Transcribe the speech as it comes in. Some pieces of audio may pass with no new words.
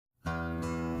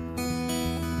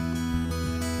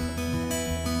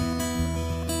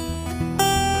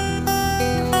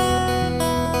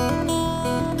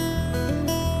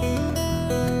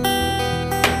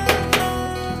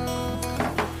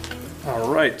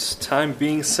right, time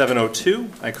being 7:02,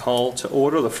 I call to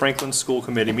order the Franklin School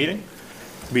Committee meeting.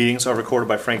 Meetings are recorded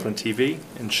by Franklin TV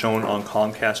and shown on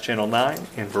Comcast Channel 9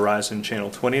 and Verizon Channel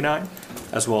 29,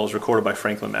 as well as recorded by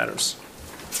Franklin Matters.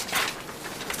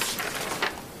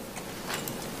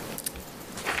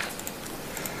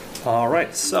 All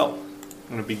right, so I'm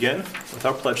going to begin with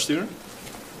our pledge student,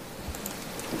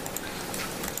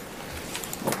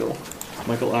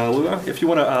 Michael Ayaluga. If you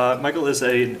want to, Michael is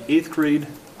an 8th grade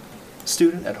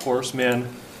student at Horace Mann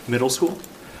Middle School.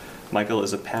 Michael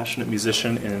is a passionate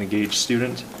musician and an engaged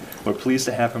student. We're pleased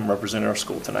to have him represent our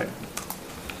school tonight.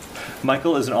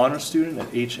 Michael is an honors student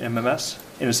at HMMS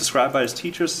and is described by his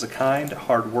teachers as a kind,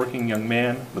 hard-working young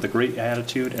man with a great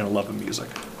attitude and a love of music.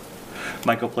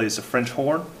 Michael plays the French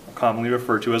horn, commonly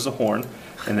referred to as a horn,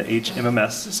 in the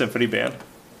HMMS Symphony Band.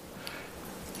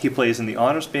 He plays in the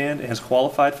honors band and has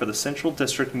qualified for the Central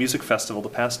District Music Festival the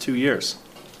past 2 years.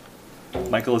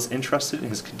 Michael is interested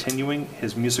in continuing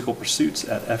his musical pursuits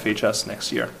at FHS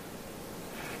next year.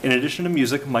 In addition to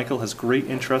music, Michael has great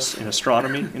interest in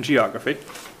astronomy and geography.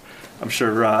 I'm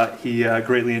sure he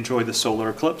greatly enjoyed the solar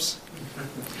eclipse.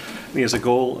 And he has a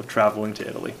goal of traveling to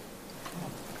Italy.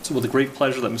 So with the great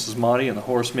pleasure that Mrs. Motti and the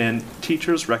Horace Mann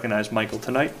teachers recognize Michael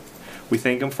tonight, we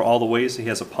thank him for all the ways that he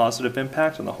has a positive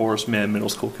impact on the Horace Mann Middle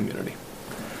School community.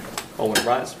 All will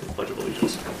rise for the Pledge of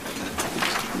Allegiance.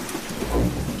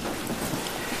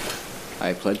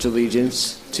 I pledge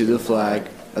allegiance to the flag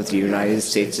of the United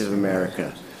States of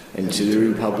America and to the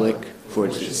republic for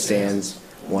which it stands,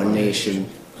 one nation,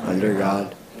 under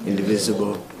God,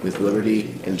 indivisible, with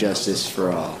liberty and justice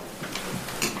for all.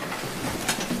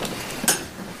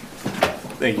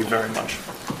 Thank you very much.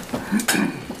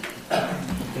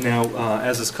 Now,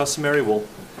 as is customary, we'll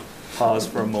pause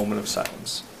for a moment of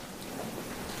silence.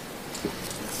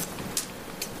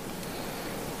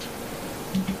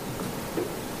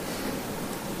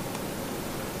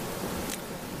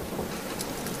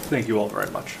 Thank you all very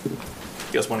much. You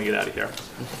guys want to get out of here?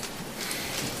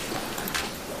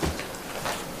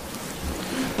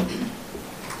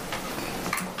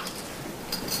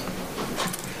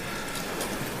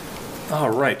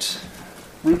 All right.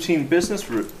 Routine business,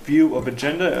 review of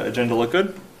agenda. Agenda look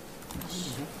good?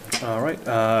 All right.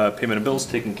 Payment of bills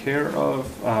taken care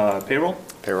of. Payroll?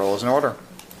 Payroll is in order.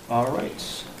 All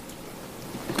right.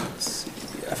 Let's see.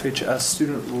 FHS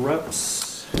student reps.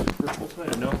 Virtual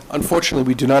tonight? No? Unfortunately,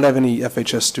 we do not have any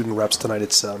FHS student reps tonight.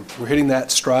 It's we're hitting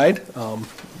that stride.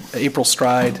 April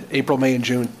stride. April, May, and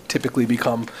June typically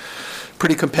become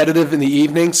pretty competitive in the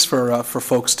evenings for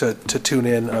folks to tune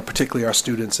in, particularly our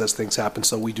students as things happen.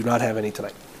 So we do not have any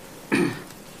tonight.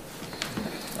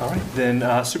 All right. Then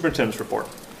superintendent's report.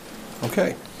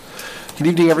 Okay. Good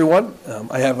evening, everyone.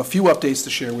 I have a few updates to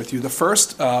share with you. The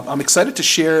first, I'm excited to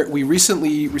share, we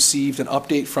recently received an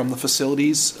update from the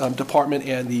facilities department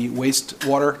and the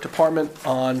wastewater department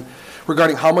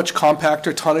regarding how much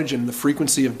compactor tonnage and the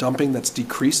frequency of dumping that's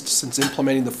decreased since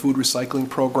implementing the food recycling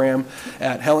program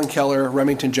at Helen Keller,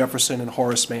 Remington Jefferson, and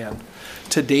Horace Mann.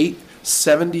 To date,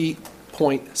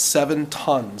 70.7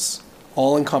 tons,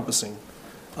 all encompassing,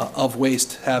 of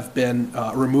waste have been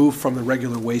removed from the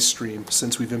regular waste stream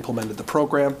since we've implemented the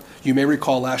program. You may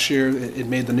recall last year it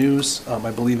made the news.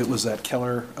 I believe it was at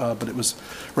Keller, but it was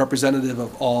representative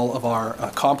of all of our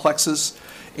complexes.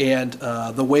 And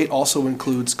the weight also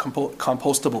includes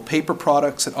compostable paper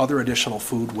products and other additional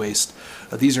food waste.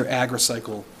 These are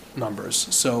agri-cycle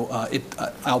numbers. So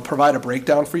I'll provide a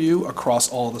breakdown for you across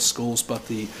all the schools, but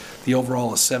the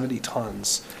overall is 70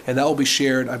 tons. And that will be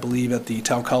shared, I believe, at the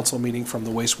town council meeting from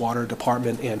the wastewater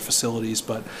department and facilities.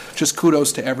 But just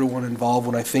kudos to everyone involved.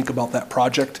 When I think about that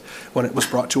project, when it was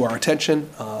brought to our attention,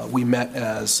 we met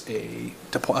as a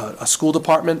school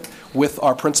department with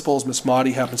our principals. Ms.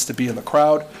 Motti happens to be in the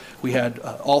crowd. We had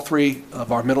all 3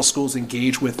 of our middle schools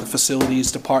engage with the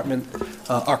facilities department,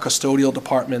 our custodial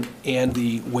department, and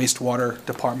the wastewater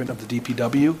department of the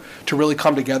DPW to really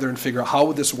come together and figure out how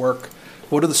would this work.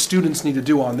 What do the students need to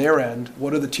do on their end?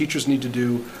 What do the teachers need to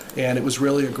do? And it was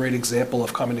really a great example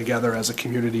of coming together as a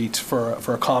community for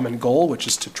a common goal, which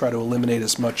is to try to eliminate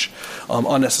as much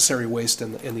unnecessary waste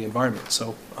in the environment.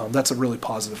 So that's a really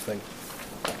positive thing.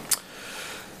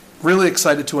 Really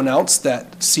excited to announce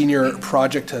that senior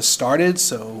project has started.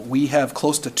 So we have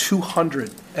close to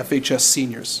 200 FHS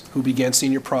seniors who began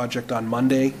senior project on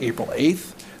Monday, April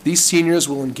 8th. These seniors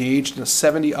will engage in a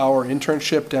 70-hour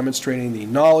internship demonstrating the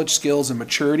knowledge, skills, and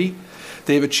maturity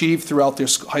they've achieved throughout their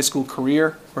high school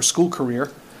career or school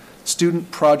career. Student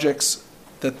projects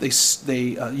that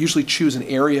they usually choose an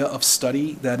area of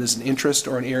study that is an interest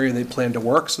or an area they plan to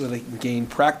work so that they can gain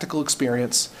practical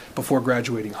experience before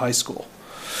graduating high school.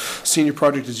 Senior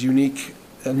project is unique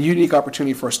a unique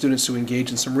opportunity for our students to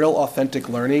engage in some real authentic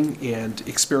learning and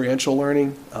experiential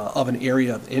learning of an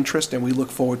area of interest, and we look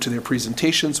forward to their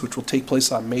presentations, which will take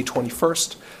place on May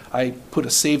 21st. I put a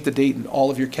save the date in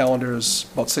all of your calendars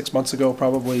about 6 months ago,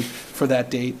 probably, for that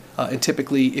date. And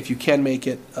typically, if you can make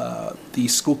it, the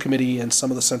school committee and some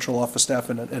of the central office staff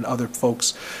and other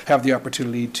folks have the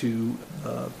opportunity to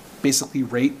basically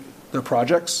rate their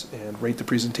projects and rate the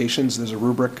presentations. There's a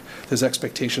rubric, there's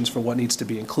expectations for what needs to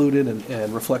be included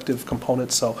and reflective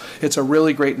components. So it's a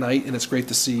really great night, and it's great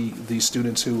to see these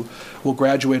students who will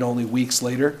graduate only weeks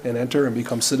later and enter and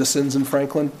become citizens in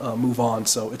Franklin move on.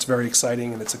 So it's very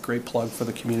exciting, and it's a great plug for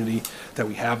the community that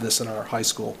we have this in our high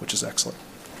school, which is excellent.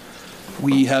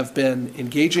 We have been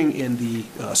engaging in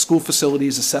the school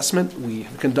facilities assessment. We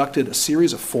have conducted a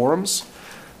series of forums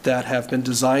that have been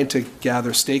designed to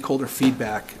gather stakeholder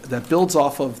feedback that builds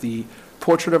off of the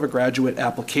Portrait of a Graduate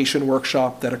application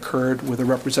workshop that occurred with a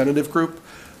representative group,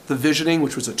 the visioning,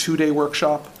 which was a 2-day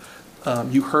workshop.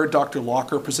 You heard Dr.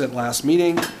 Locker present last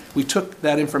meeting. We took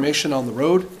that information on the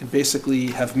road and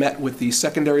basically have met with the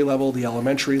secondary level, the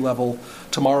elementary level.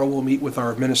 Tomorrow we'll meet with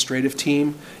our administrative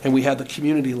team, and we had the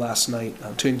community last night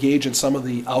to engage in some of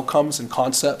the outcomes and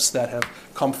concepts that have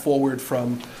come forward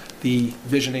from the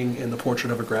visioning in the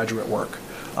Portrait of a Graduate work.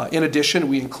 In addition,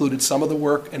 we included some of the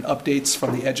work and updates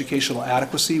from the educational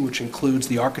adequacy, which includes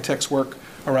the architect's work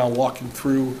around walking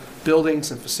through buildings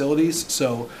and facilities.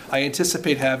 So I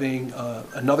anticipate having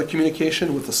another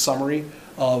communication with a summary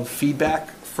of feedback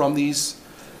from these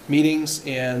meetings,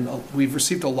 and we've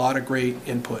received a lot of great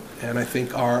input. And I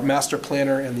think our master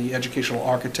planner and the educational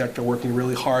architect are working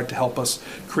really hard to help us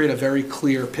create a very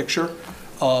clear picture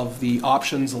of the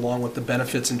options along with the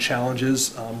benefits and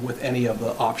challenges with any of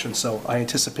the options. So I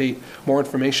anticipate more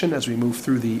information as we move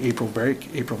through the April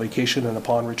break, April vacation, and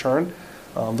upon return.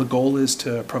 The goal is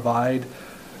to provide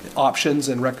options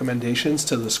and recommendations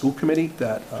to the school committee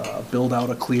that build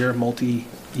out a clear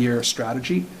multi-year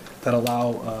strategy that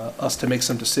allow us to make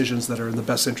some decisions that are in the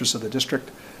best interest of the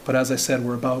district. But as I said,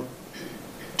 we're about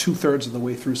 2/3 of the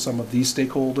way through some of these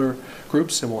stakeholder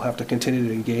groups, and we'll have to continue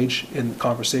to engage in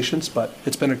conversations, but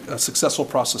it's been a successful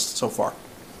process so far.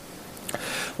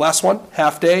 Last one,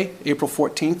 half day, April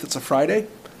 14th, it's a Friday.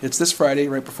 It's this Friday,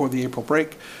 right before the April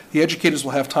break. The educators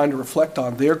will have time to reflect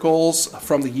on their goals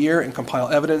from the year and compile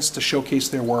evidence to showcase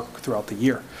their work throughout the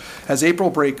year. As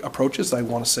April break approaches, I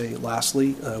want to say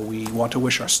lastly, we want to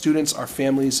wish our students, our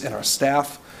families, and our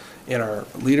staff and our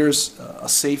leaders a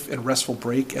safe and restful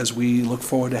break as we look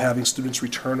forward to having students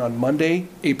return on Monday,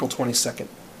 April 22nd.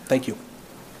 Thank you.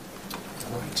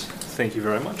 All right. Thank you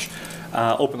very much.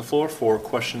 Open the floor for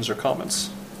questions or comments.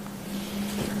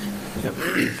 Yep.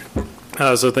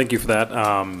 So thank you for that,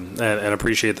 and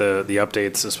appreciate the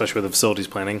updates, especially with the facilities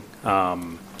planning,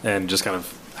 and just kind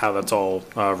of how that's all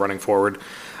running forward.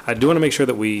 I do want to make sure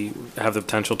that we have the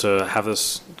potential to have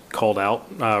this called out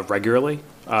regularly.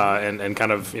 And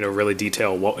kind of, really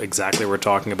detail what exactly we're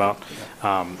talking about.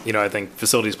 I think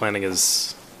facilities planning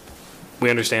is, we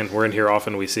understand, we're in here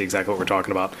often, we see exactly what we're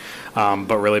talking about,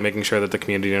 but really making sure that the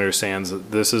community understands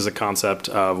that this is a concept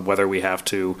of whether we have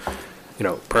to,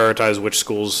 prioritize which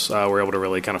schools we're able to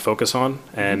really kind of focus on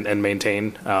and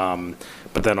maintain,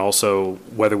 but then also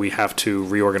whether we have to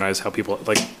reorganize how people,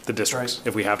 like the districts, Right.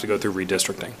 if we have to go through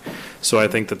redistricting. So I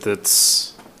think that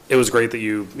it was great that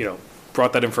you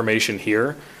brought that information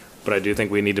here, but I do think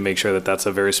we need to make sure that that's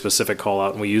a very specific call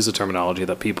out, and we use the terminology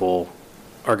that people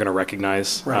are going to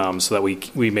recognize, Right. so that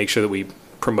we make sure that we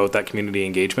promote that community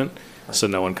engagement, right. So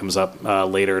no one comes up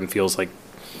later and feels like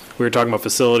we were talking about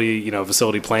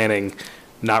facility planning,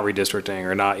 not redistricting,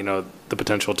 or not, the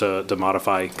potential to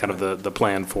modify kind of the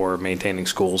plan for maintaining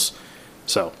schools.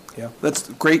 So Yeah, that's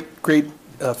great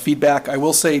feedback. I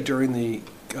will say during the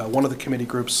one of the committee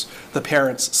groups, the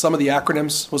parents, some of the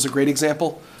acronyms was a great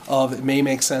example of it may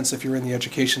make sense if you're in the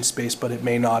education space, but it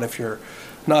may not if you're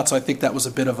not. So I think that was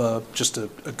a bit of just a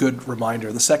good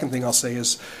reminder. The second thing I'll say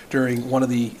is during one of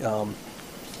the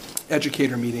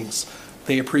educator meetings,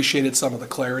 they appreciated some of the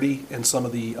clarity and some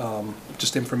of the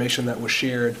just information that was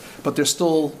shared, but there's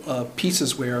still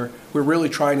pieces where we're really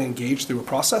trying to engage through a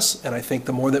process, and I think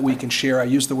the more that we can share, I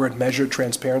use the word measured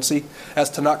transparency, as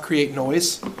to not create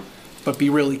noise, but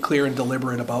be really clear and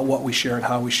deliberate about what we share and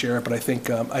how we share it. But I think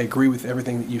I agree with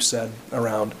everything that you said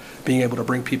around being able to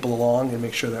bring people along and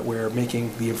make sure that we're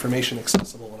making the information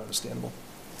accessible and understandable.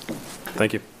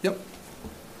 thank you. Yep.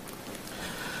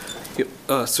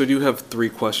 Yep. So I do have 3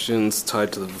 questions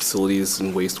tied to the facilities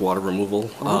and wastewater removal.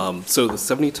 So the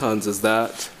 70 tons, is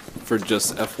that for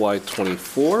just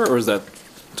FY24, or is that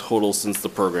total since the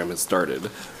program has started?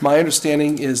 My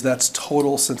understanding is that's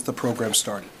total since the program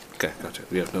started. Okay, gotcha.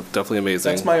 Yeah, no, definitely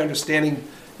amazing. That's my understanding.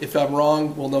 If I'm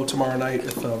wrong, we'll know tomorrow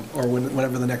night, or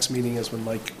whenever the next meeting is when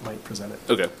Mike might present it.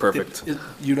 Okay, perfect.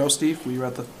 You know, Steve, were you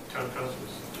at the? Town council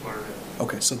is tomorrow night.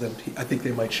 Okay, so then I think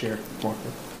they might share more.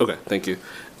 Okay, thank you.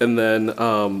 And then,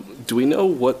 do we know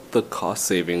what the cost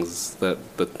savings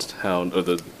that the town or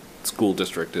the school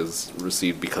district has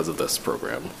received because of this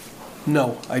program?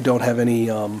 No, I don't have any.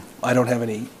 I don't have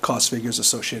any cost figures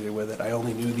associated with it. I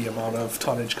only knew the amount of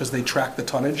tonnage because they track the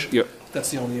tonnage. Yep. That's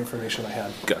the only information I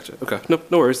had. Gotcha. Okay. No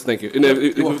worries. Thank you. And Yep,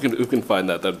 if you're we can find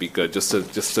that, that'd be good. Just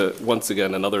to once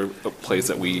again, another place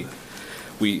that we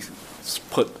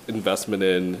put investment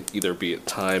in, either be it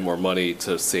time or money,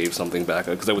 to save something back.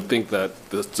 Because I would think that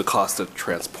the cost of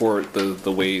transport,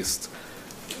 the waste,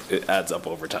 it adds up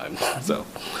over time. So,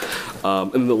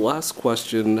 and the last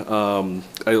question,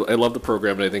 I love the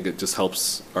program, and I think it just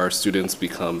helps our students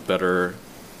become better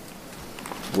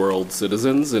world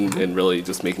citizens and really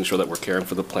just making sure that we're caring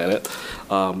for the planet.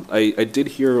 I did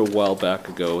hear a while back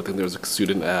ago, I think there was a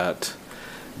student at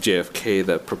JFK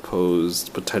that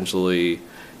proposed potentially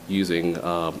using,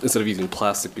 instead of using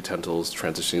plastic utensils,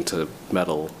 transitioning to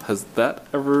metal. Has that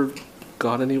ever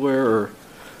gone anywhere, or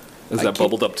has that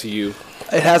bubbled up to you?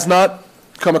 It has not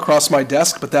come across my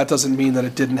desk, but that doesn't mean that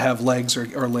it didn't have legs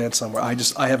or land somewhere.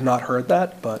 I have not heard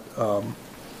that, but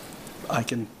I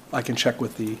can check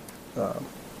with the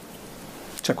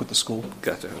school.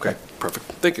 Gotcha. Okay. Perfect.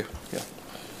 Thank you. Yeah.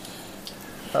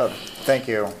 Thank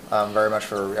you very much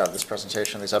for this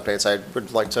presentation, these updates. I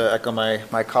would like to echo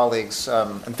my colleagues'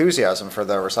 enthusiasm for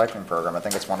the recycling program. I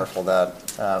think it's wonderful that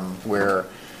we're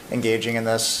engaging in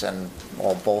this, and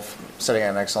both setting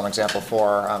an excellent example for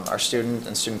our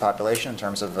student population in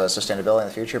terms of sustainability in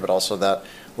the future, but also that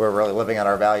we're really living out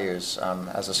our values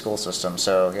as a school system.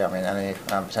 So yeah, I mean, any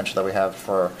potential that we have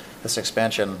for this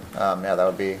expansion, that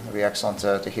would be excellent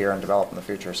to hear and develop in the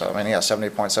future. So I mean, yeah,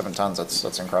 70.7 tons,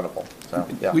 that's incredible. So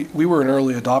yeah. We were an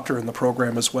early adopter in the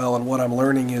program as well, and what I'm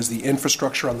learning is the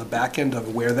infrastructure on the back end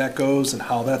of where that goes and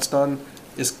how that's done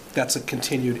that's a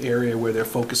continued area where they're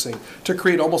focusing to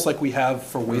create, almost like we have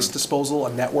for waste disposal,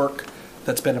 a network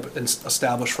that's been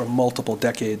established for multiple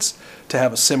decades, to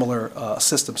have a similar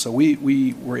system. So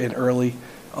we were in early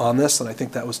on this, and I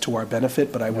think that was to our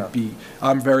benefit, but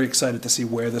I'm very excited to see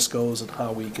where this goes and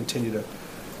how we continue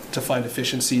to find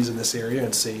efficiencies in this area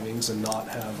and savings, and not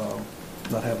have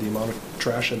the amount of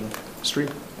trash in the stream.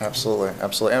 Absolutely.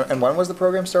 And when was the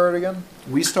program started again?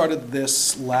 We started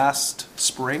this last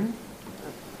spring.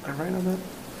 Am I right on that?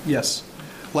 Yes,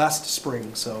 last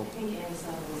spring, so. I think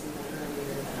ASL was even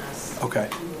earlier than us. Okay.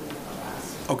 We were in the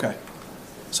last. Okay.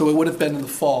 So it would have been in the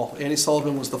fall. Annie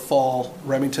Sullivan was the fall,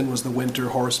 Remington was the winter,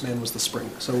 Horace Mann was the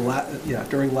spring. So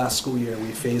during last school year,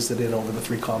 we phased it in over the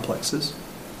 3 complexes.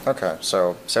 Okay,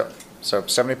 so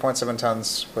 70.7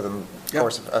 tons within the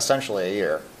course of essentially a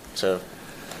year. So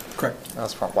Correct.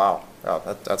 that's wow.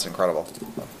 That's incredible.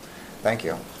 Thank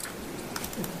you.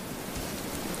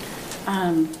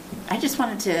 I just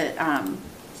wanted to,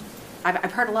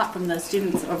 I've heard a lot from the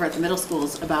students over at the middle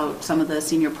schools about some of the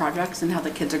senior projects and how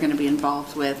the kids are going to be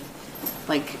involved with,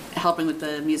 like, helping with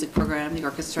the music program, the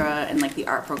orchestra, and like the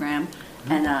art program.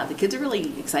 And the kids are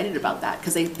really excited about that,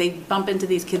 because they bump into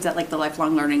these kids at like the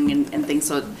lifelong learning and things.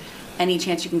 So any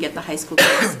chance you can get the high school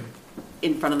kids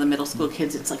in front of the middle school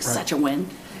kids, it's like such a win.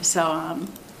 So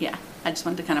yeah, I just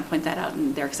wanted to kind of point that out,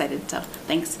 and they're excited, so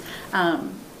thanks.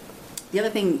 The other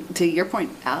thing, to your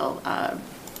point, Al,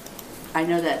 I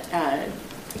know that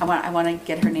I want to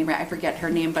get her name right. I forget her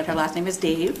name, but her last name is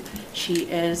Dave. She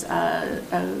is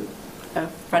a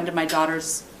friend of my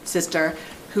daughter's sister,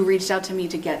 who reached out to me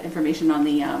to get information on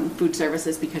the food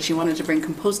services, because she wanted to bring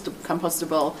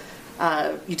compostable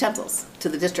utensils to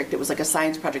the district. It was like a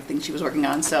science project thing she was working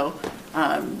on. So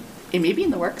it may be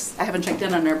in the works. I haven't checked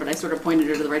in on her, but I sort of pointed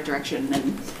her to the right direction,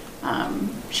 and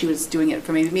she was doing it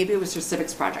for maybe it was her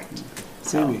civics project.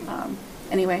 So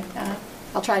anyway,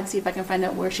 I'll try and see if I can find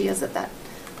out where she is at that.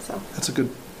 So That's a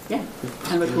good, yeah,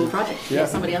 kind of a cool project. Yeah.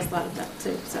 Somebody else thought of that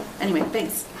too. So anyway,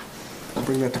 thanks. I'll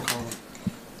bring that to Colin.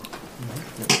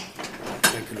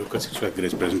 Thank you, Lucas. It's a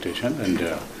great presentation, and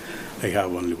I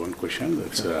have only one question.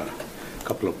 That's a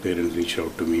couple of parents reached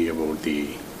out to me about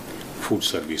the food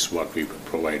service, what we're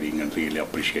providing, and really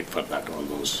appreciate for that, all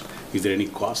those. Is there any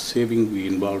cost saving we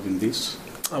involved in this?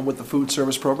 With the food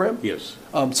service program? Yes.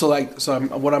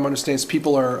 What I'm understanding is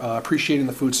people are appreciating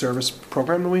the food service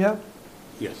program that we have?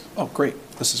 Yes. Oh, great.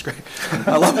 This is great.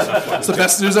 I love it. It's the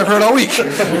best news I've heard all week. All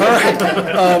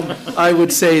right. I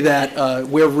would say that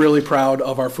we're really proud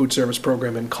of our food service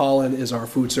program, and Colin is our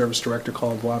food service director,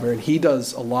 Colin Blauber, and he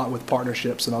does a lot with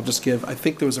partnerships. And I'll just I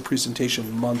think there was a presentation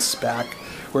months back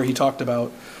where he talked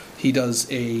about, He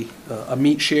does a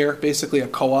meat share, basically a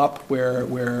co-op where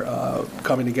we're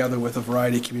coming together with a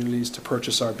variety of communities to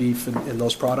purchase our beef and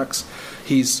those products.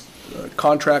 He's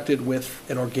contracted with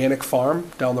an organic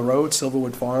farm down the road,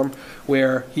 Silverwood Farm,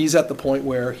 where he's at the point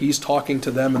where he's talking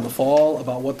to them in the fall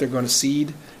about what they're going to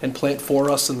seed and plant for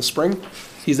us in the spring.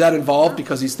 He's that involved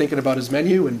because he's thinking about his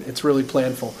menu, and it's really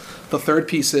planful. The third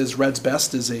piece is Red's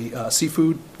Best is a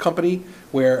seafood company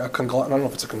where I don't know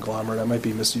if it's a conglomerate, I might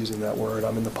be misusing that word,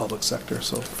 I'm in the public sector,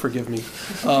 so forgive me.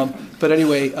 But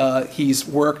anyway, he's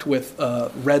worked with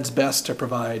Red's Best to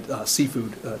provide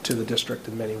seafood to the district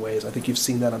in many ways. I think you've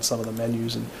seen that on some of the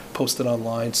menus and posted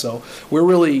online. So we're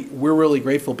really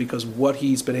grateful because what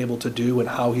he's been able to do and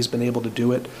how he's been able to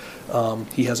do it.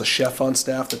 He has a chef on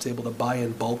staff that's able to buy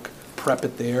in bulk, prep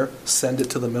it there, send it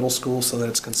to the middle school so that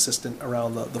it's consistent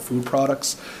around the food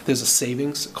products. There's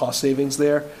a cost savings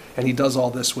there, and he does all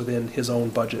this within his own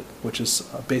budget, which is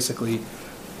basically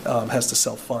has to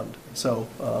self-fund. So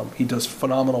he does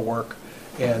phenomenal work,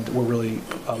 and we're really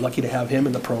lucky to have him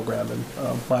in the program. And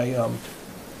my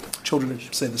children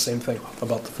say the same thing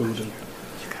about the food and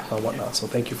whatnot. So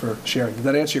thank you for sharing. Did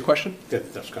that answer your question? Yeah,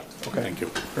 that's good. Okay. Thank you.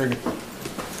 Very good.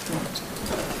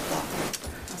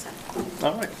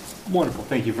 All right, wonderful,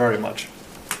 thank you very much.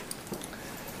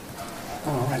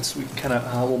 All right, so we can kind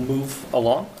of, we'll move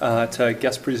along to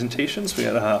guest presentations. We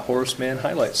got Horace Mann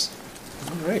highlights.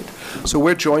 All right. So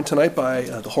we're joined tonight by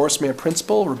the Horace Mann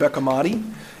principal, Rebecca Motti,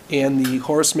 and the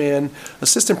Horace Mann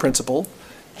assistant principal,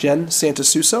 Jen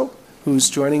Santasuso,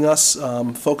 who's joining us.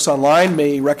 Folks online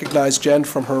may recognize Jen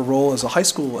from her role as a high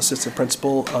school assistant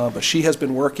principal, but she has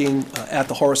been working at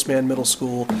the Horace Mann Middle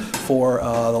School for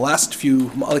the last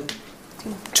few,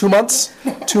 2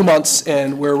 months,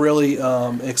 and we're really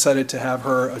excited to have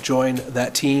her join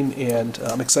that team, and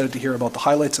I'm excited to hear about the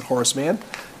highlights at Horace Mann,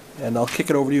 and I'll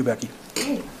kick it over to you, Becky.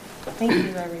 Great. Thank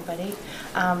you, everybody.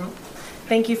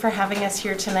 Thank you for having us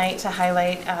here tonight to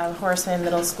highlight Horace Mann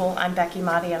Middle School. I'm Becky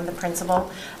Motti, I'm the principal.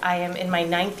 I am in my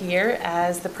 9th year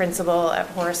as the principal at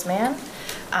Horace Mann,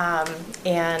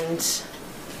 and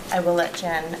I will let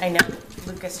Jen, I know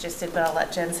Lucas just did, but I'll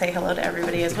let Jen say hello to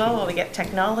everybody as well while we get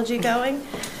technology going.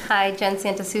 Hi, Jen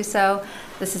Santasuso.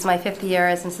 This is my 5th year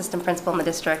as an assistant principal in the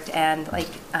district, and like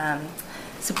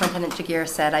Superintendent Jagir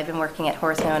said, I've been working at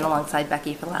Horace Mann alongside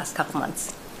Becky for the last couple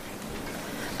months.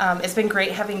 It's been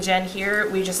great having Jen here.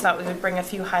 We just thought we would bring a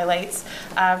few highlights,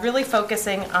 really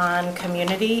focusing on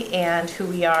community and who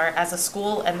we are as a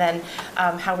school, and then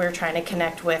how we're trying to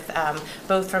connect with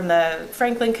both from the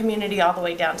Franklin community all the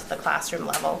way down to the classroom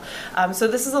level. So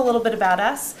this is a little bit about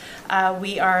us.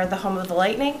 We are the home of the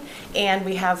Lightning, and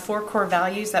we have 4 core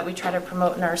values that we try to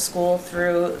promote in our school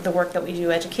through the work that we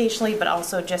do educationally, but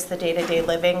also just the day-to-day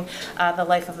living, the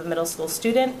life of a middle school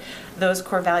student. Those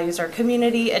core values are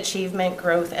community, achievement,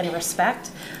 growth, and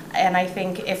respect. And I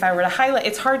think if I were to highlight,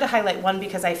 it's hard to highlight one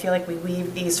because I feel like we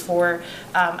weave these 4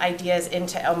 ideas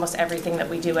into almost everything that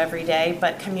we do every day,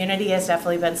 but community has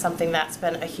definitely been something that's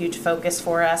been a huge focus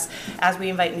for us as we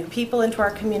invite new people into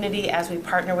our community, as we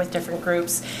partner with different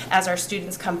groups, as our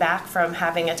students come back from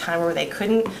having a time where they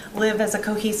couldn't live as a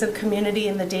cohesive community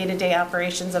in the day-to-day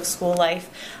operations of school life.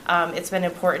 It's been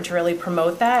important to really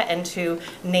promote that and to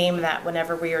name that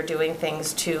whenever we are doing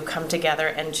things to come together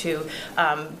and to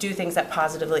do things that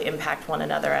positively impact one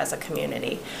another as a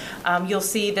community. You'll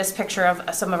see this picture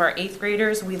of some of our 8th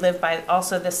graders. We live by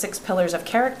also the 6 pillars of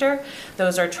character.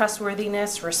 Those are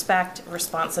trustworthiness, respect,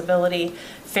 responsibility,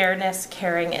 fairness,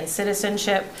 caring, and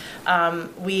citizenship.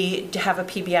 We have a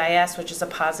PBIS, which is a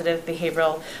positive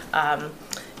behavioral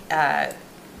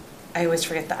I always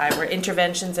forget the I word,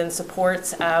 interventions and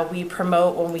supports. We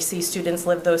promote when we see students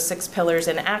live those 6 pillars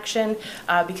in action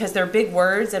because they're big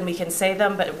words and we can say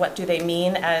them, but what do they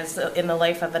mean as in the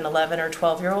life of an 11 or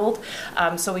 12-year-old?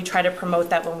 So we try to promote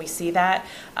that when we see that.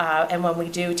 And when we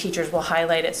do, teachers will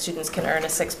highlight it. Students can earn a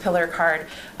 6-pillar card.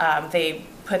 They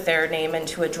put their name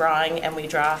into a drawing, and we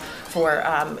draw for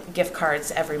gift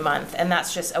cards every month. And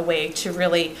that's just a way to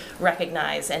really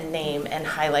recognize and name and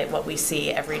highlight what we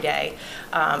see every day,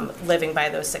 living by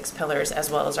those 6 pillars as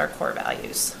well as our core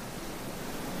values.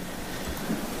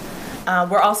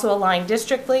 We're also aligned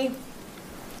districtly.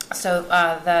 So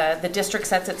the district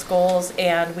sets its goals,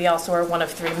 and we also are one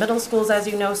of 3 middle schools, as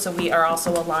you know, so we are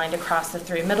also aligned across the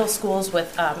 3 middle schools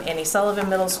with Annie Sullivan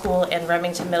Middle School and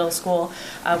Remington Middle School.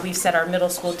 We've set our middle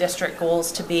school district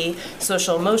goals to be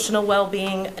social emotional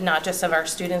well-being, not just of our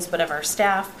students, but of our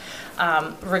staff.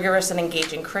 rigorous and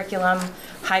engaging curriculum,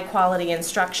 high-quality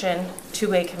instruction,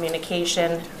 two-way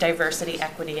communication, diversity,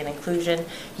 equity, and inclusion.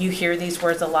 You hear these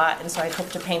words a lot, and so I hope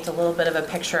to paint a little bit of a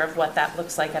picture of what that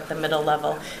looks like at the middle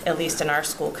level, at least in our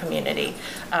school community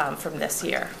from this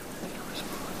year.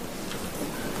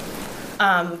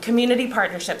 Community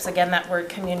partnerships, again, that word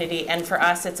community, and for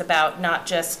us it's about not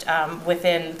just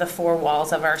within the four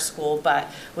walls of our school, but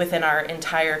within our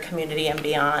entire community and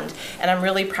beyond. And I'm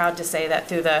really proud to say that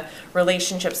through the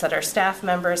relationships that our staff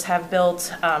members have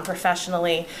built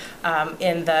professionally,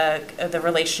 in the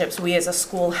relationships we as a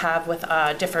school have with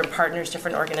different partners,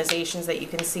 different organizations that you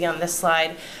can see on this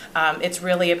slide, it's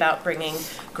really about bringing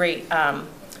great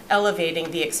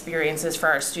elevating the experiences for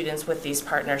our students with these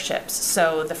partnerships.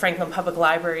 So the Franklin Public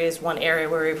Library is one area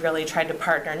where we've really tried to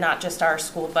partner not just our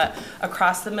school, but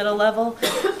across the middle level.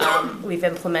 We've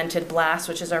implemented BLAST,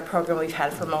 which is our program we've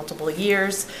had for multiple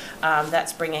years.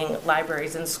 That's bringing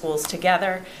libraries and schools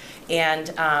together,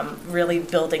 and really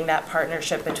building that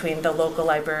partnership between the local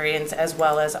librarians as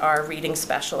well as our reading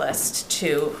specialists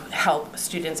to help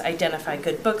students identify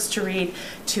good books to read,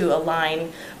 to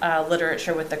align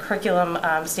literature with the curriculum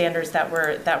standards that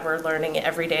we're learning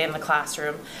every day in the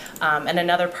classroom. And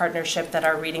another partnership that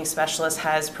our reading specialist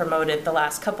has promoted the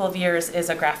last couple of years is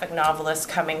a graphic novelist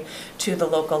coming to the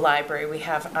local library. We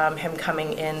have him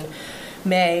coming in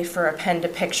May for a pen to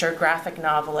picture graphic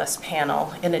novelist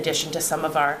panel, in addition to some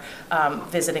of our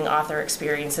visiting author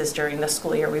experiences during the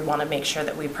school year. We want to make sure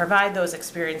that we provide those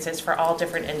experiences for all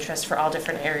different interests, for all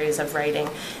different areas of writing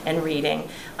and reading,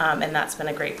 and that's been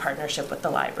a great partnership with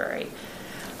the library.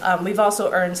 We've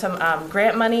also earned some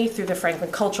grant money through the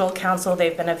Franklin Cultural Council.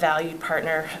 They've been a valued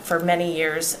partner for many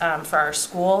years for our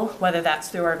school, whether that's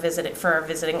through our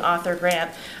visiting author grant.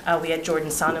 We had Jordan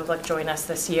Sonnenblick join us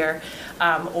this year,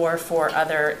 or for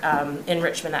other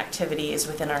enrichment activities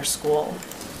within our school.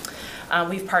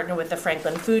 We've partnered with the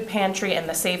Franklin Food Pantry and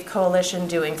the Safe Coalition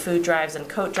doing food drives and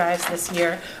coat drives this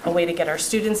year, a way to get our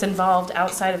students involved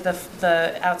outside of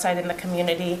outside in the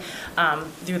community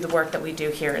through the work that we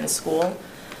do here in school.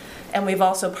 And we've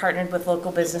also partnered with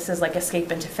local businesses like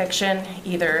Escape into Fiction,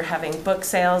 either having book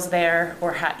sales there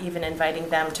or even inviting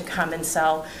them to come and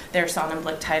sell their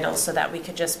Sonnenblick titles, so that we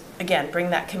could just, again, bring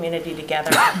that community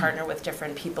together and partner with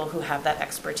different people who have that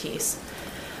expertise.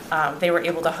 They were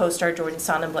able to host our Jordan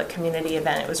Sonnenblick community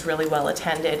event. It was really well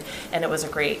attended, and it was a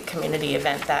great community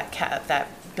event that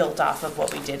built off of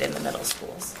what we did in the middle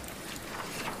schools.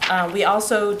 We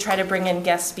also try to bring in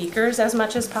guest speakers as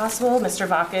much as possible. Mr.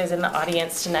 Vaca is in the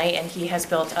audience tonight, and he has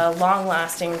built a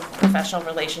long-lasting professional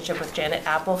relationship with Janet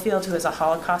Applefield, who is a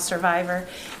Holocaust survivor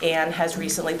and has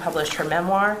recently published her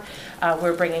memoir.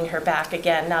 We're bringing her back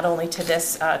again, not only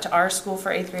to our school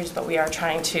for 8th graders, but we are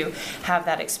trying to have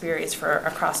that experience for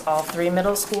across all 3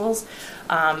 middle schools.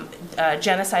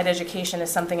 Genocide education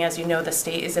is something, as you know, the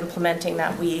state is implementing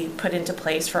that we put into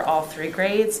place for all 3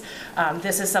 grades.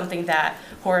 This is something that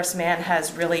Horace Mann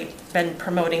has really been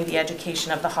promoting, the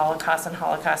education of the Holocaust and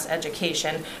Holocaust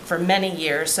education for many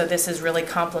years. So this is really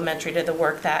complementary to the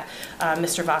work that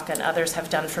Mr. Vaca and others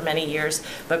have done for many years.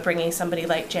 But bringing somebody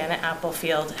like Janet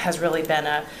Applefield has really been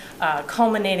a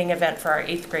culminating event for our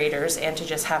 8th graders, and to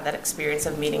just have that experience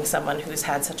of meeting someone who's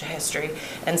had such a history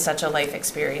and such a life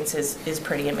experience is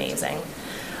pretty amazing.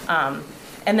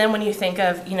 And then when you think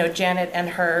of, you know, Janet and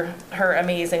her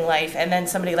amazing life, and then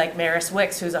somebody like Maris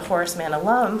Wicks, who's a Horace Mann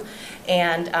alum,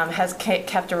 and has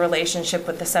kept a relationship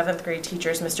with the 7th grade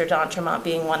teachers, Mr. D'Entremont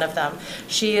being one of them.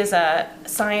 She is a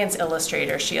science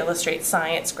illustrator. She illustrates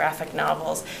science graphic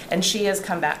novels, and she has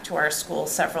come back to our school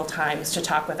several times to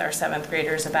talk with our 7th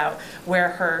graders about where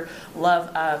her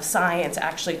love of science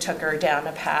actually took her down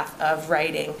a path of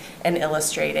writing and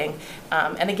illustrating.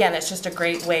 And again, it's just a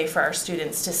great way for our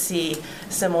students to see,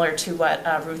 similar to what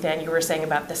Ruth Ann, you were saying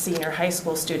about the senior high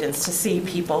school students, to see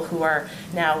people who are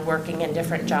now working in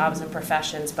different jobs and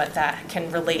professions, but that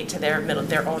can relate to their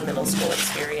own middle school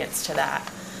experience to that.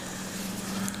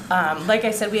 Like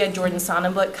I said, we had Jordan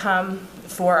Sonnenblick come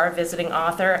for our visiting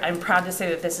author. I'm proud to say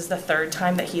that this is the 3rd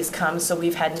time that he's come, so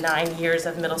we've had 9 years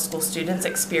of middle school students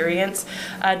experience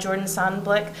Jordan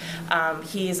Sonnenblick.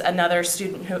 He's another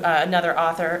student, another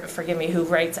author, who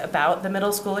writes about the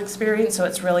middle school experience, so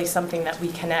it's really something that we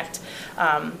connects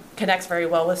very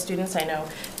well with students. I know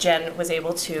Jen was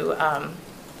able to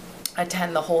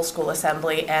attend the whole school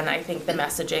assembly, and I think the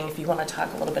messaging, if you want to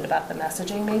talk a little bit about the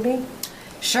messaging maybe.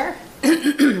 Sure.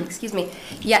 Excuse me.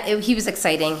 Yeah, he was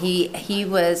exciting. He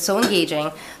was so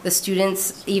engaging. The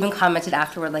students even commented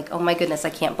afterward, like, "Oh my goodness,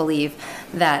 I can't believe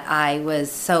that I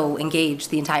was so engaged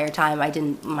the entire time.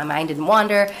 My mind didn't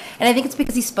wander." And I think it's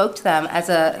because he spoke to them as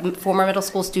a former middle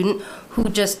school student who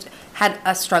just had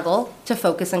a struggle to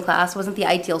focus in class, wasn't the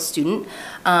ideal student,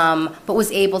 but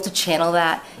was able to channel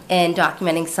that in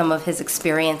documenting some of his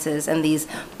experiences and these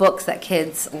books that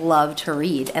kids love to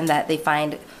read and that they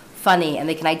find funny and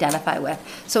they can identify with.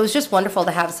 So it was just wonderful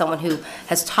to have someone who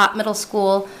has taught middle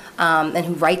school and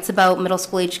who writes about middle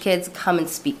school age kids come and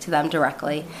speak to them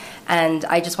directly. And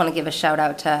I just want to give a shout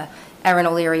out to Erin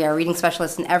O'Leary, our reading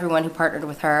specialist, and everyone who partnered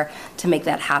with her to make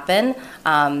that happen.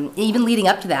 Even leading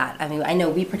up to that, I mean, I know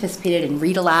we participated in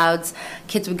read-alouds.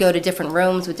 Kids would go to different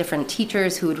rooms with different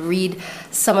teachers who would read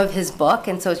some of his book,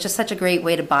 and so it's just such a great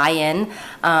way to buy in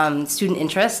student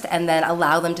interest and then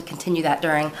allow them to continue that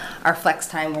during our flex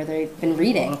time where they've been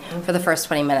reading for the first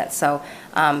 20 minutes. So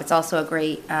it's also a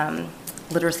great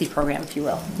literacy program, if you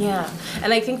will. Yeah,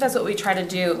 and I think that's what we try to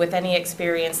do with any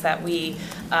experience that we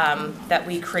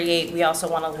create. We also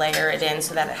want to layer it in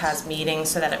so that it has meaning,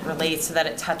 so that it relates, so that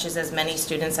it touches as many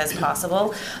students as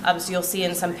possible. So you'll see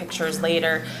in some pictures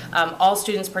later, all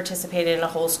students participated in a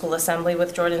whole school assembly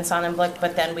with Jordan Sonnenblick,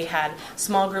 but then we had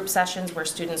small group sessions where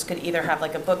students could either have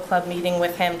like a book club meeting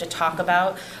with him to talk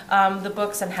about the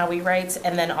books and how he writes,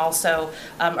 and then also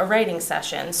a writing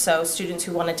session. So students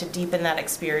who wanted to deepen that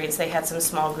experience, they had some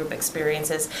small group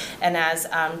experiences, and as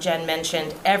Jen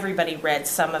mentioned, everybody read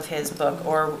some of his book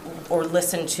or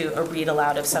listened to a read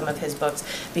aloud of some of his books,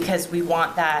 because we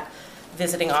want that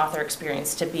visiting author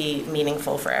experience to be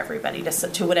meaningful for everybody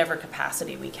to whatever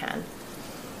capacity we can.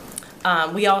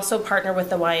 We also partner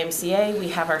with the YMCA. We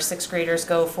have our 6th graders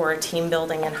go for a team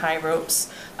building and high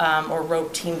ropes or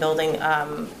rope team building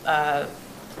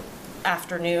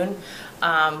afternoon,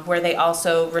 where they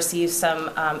also receive some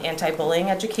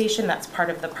anti-bullying education. That's part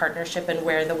of the partnership and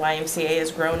where the YMCA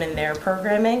has grown in their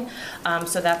programming.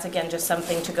 So that's, again, just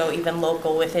something to go even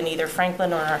local within either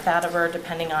Franklin or North Attleboro,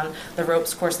 depending on the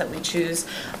ropes course that we choose,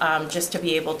 just to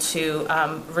be able to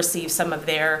receive some of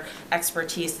their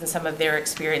expertise and some of their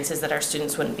experiences that our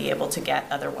students wouldn't be able to get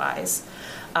otherwise.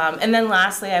 And then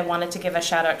lastly, I wanted to give a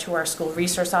shout out to our school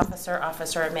resource officer,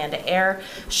 Officer Amanda Eyre.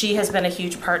 She has been a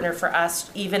huge partner for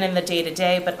us, even in the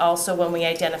day-to-day, but also when we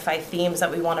identify themes that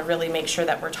we want to really make sure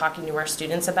that we're talking to our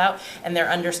students about, and they're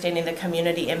understanding the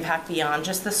community impact beyond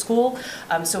just the school.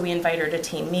 So we invite her to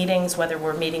team meetings, whether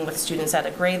we're meeting with students at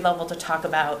a grade level to talk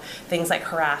about things like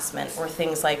harassment or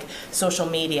things like social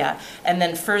media. And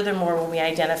then furthermore, when we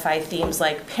identify themes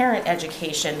like parent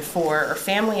education or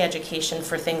family education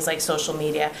for things like social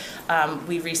media,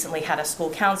 we recently had a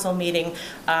school council meeting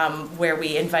where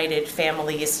we invited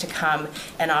families to come,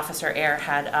 and Officer Eyre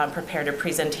had prepared a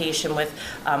presentation with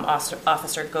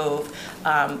Officer Gove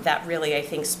that really, I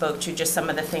think, spoke to just some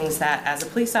of the things that, as a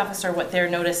police officer, what they're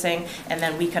noticing, and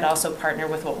then we could also partner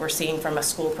with what we're seeing from a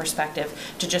school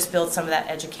perspective to just build some of that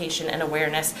education and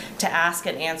awareness, to ask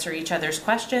and answer each other's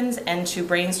questions, and to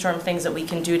brainstorm things that we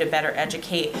can do to better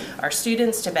educate our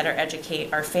students, to better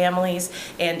educate our families,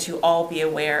 and to all be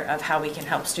aware of how we can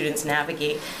help students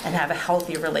navigate and have a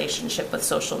healthy relationship with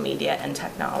social media and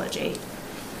technology.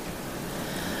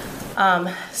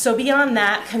 So beyond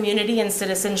that, community and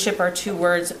citizenship are 2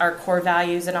 words, our core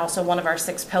values, and also one of our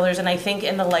 6 pillars. And I think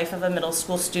in the life of a middle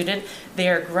school student, they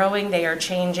are growing, they are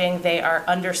changing, they are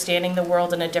understanding the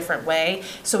world in a different way.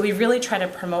 So we really try to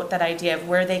promote that idea of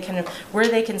where they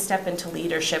can step into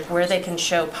leadership, where they can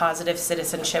show positive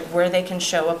citizenship, where they can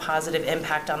show a positive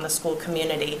impact on the school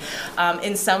community.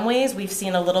 In some ways, we've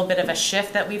seen a little bit of a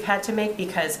shift that we've had to make,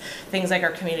 because things like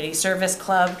our community service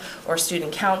club or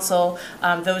student council,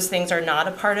 those things are not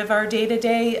a part of our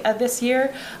day-to-day this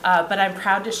year, but I'm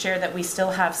proud to share that we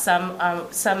still have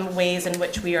some ways in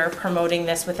which we are promoting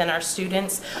this within our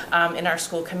students in our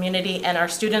school community, and our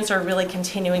students are really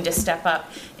continuing to step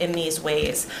up in these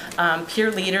ways.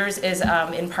 Peer Leaders is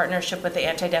in partnership with the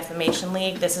Anti-Defamation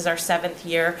League. This is our 7th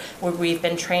year where we've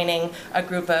been training a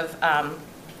group of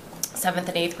 7th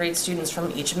and 8th grade students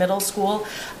from each middle school,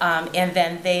 and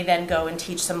then they go and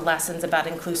teach some lessons about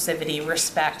inclusivity,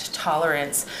 respect,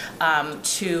 tolerance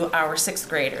to our 6th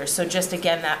graders. So just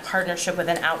again, that partnership with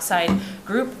an outside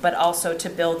group, but also to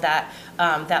build that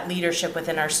that leadership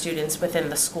within our students within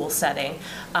the school setting.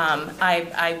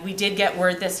 We did get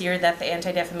word this year that the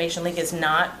Anti-Defamation League is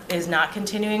not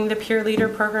continuing the peer leader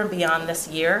program beyond this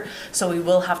year, so we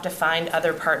will have to find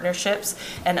other partnerships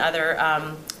and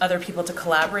other people to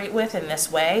collaborate with in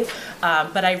this way.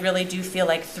 But I really do feel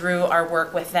like through our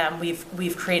work with them,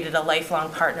 we've created a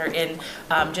lifelong partner in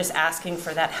just asking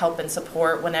for that help and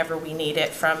support whenever we need it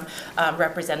from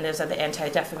representatives of the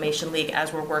Anti-Defamation League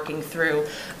as we're working through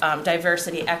diversity,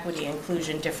 equity,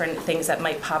 inclusion, different things that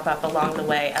might pop up along the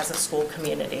way as a school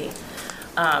community.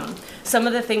 Some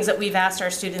of the things that we've asked our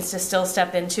students to still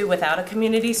step into without a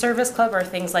community service club are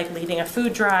things like leading a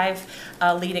food drive,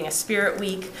 leading a spirit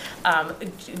week,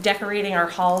 decorating our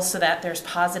halls so that there's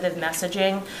positive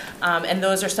messaging. And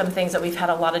those are some things that we've had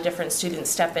a lot of different students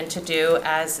step in to do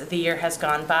as the year has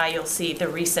gone by. You'll see the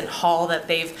recent haul that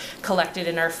they've collected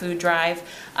in our food drive,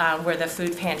 where the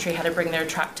food pantry had to bring their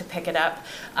truck to pick it up.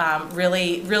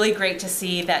 Really, really great to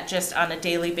see that just on a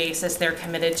daily basis, they're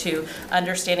committed to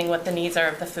understanding what the needs are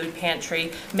of the food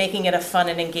pantry, making it a fun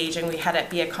and engaging. We had it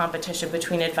be a competition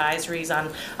between advisories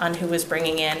on who was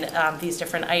bringing in these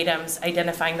different items,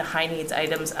 identifying the high needs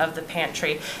items of the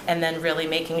pantry, and then really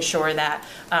making sure that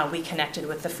we connected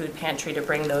with the food pantry to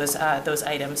bring those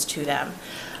items to them.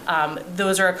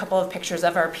 Those are a couple of pictures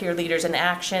of our peer leaders in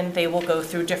action. They will go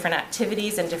through different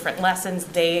activities and different lessons.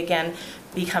 They, again,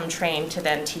 become trained to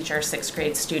then teach our 6th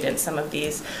grade students some of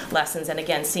these lessons. And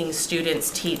again, seeing students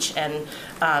teach and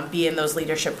be in those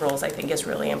leadership roles, I think, is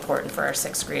really important for our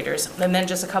 6th graders. And then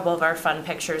just a couple of our fun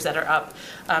pictures that are up,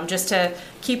 just to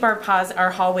keep our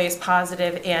hallways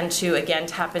positive and to, again,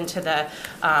 tap into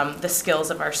the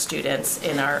skills of our students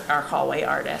in our hallway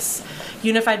artists.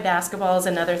 Unified basketball is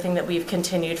another thing that we've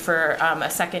continued for a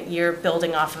second year,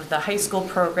 building off of the high school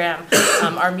program.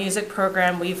 Our music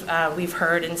program, we've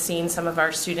heard and seen some of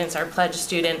our students, our pledge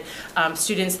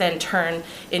students then turn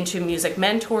into music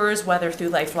mentors, whether through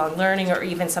lifelong learning or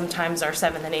even sometimes our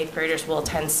 7th and 8th graders will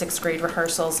attend 6th grade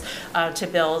rehearsals to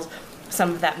build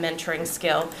some of that mentoring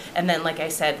skill. And then, like I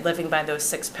said, living by those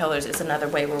 6 pillars is another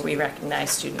way where we recognize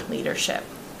student leadership,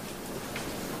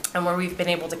 and where we've been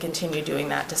able to continue doing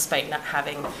that despite not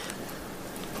having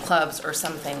clubs or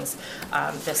some things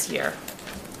this year.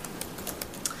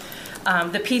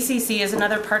 The PCC is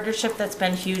another partnership that's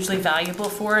been hugely valuable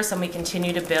for us, and we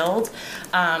continue to build.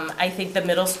 I think the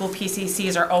middle school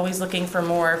PCCs are always looking for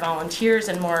more volunteers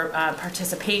and more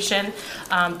participation,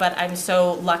 but I'm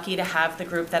so lucky to have the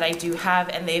group that I do have,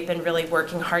 and they've been really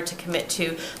working hard to commit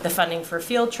to the funding for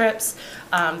field trips,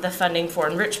 the funding for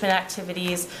enrichment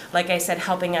activities, like I said,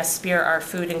 helping us spear our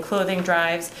food and clothing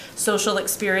drives, social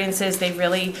experiences. They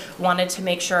really wanted to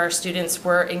make sure our students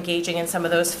were engaging in some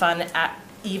of those fun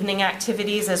evening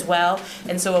activities as well,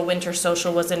 and so a winter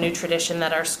social was a new tradition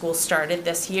that our school started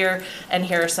this year, and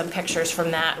here are some pictures from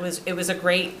that. It was a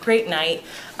great night,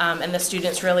 and the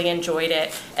students really enjoyed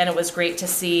it, and it was great to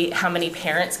see how many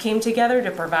parents came together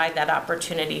to provide that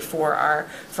opportunity for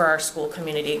our school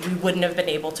community. We wouldn't have been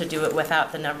able to do it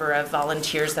without the number of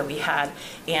volunteers that we had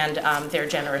and their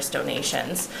generous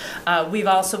donations. We've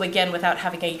also, again, without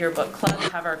having a yearbook club,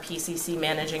 have our PCC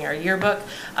managing our yearbook,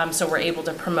 so we're able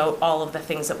to promote all of the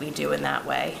things that we do in that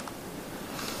way.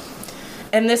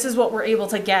 And this is what we're able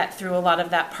to get through a lot of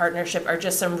that partnership, are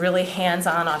just some really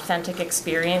hands-on, authentic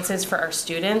experiences for our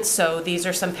students. So these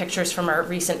are some pictures from our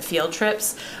recent field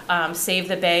trips. Save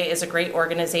the Bay is a great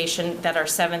organization that our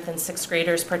 7th and 6th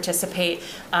graders participate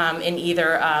in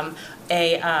either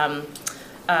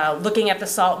looking at the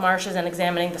salt marshes and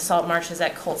examining the salt marshes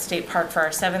at Colt State Park for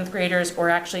our 7th graders, or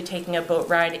actually taking a boat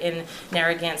ride in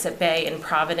Narragansett Bay in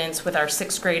Providence with our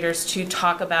 6th graders to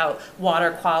talk about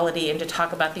water quality and to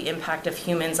talk about the impact of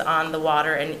humans on the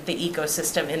water and the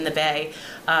ecosystem in the bay.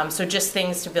 So just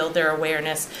things to build their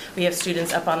awareness. We have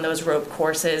students up on those rope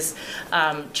courses,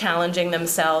 challenging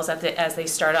themselves as they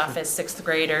start off as 6th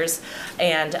graders.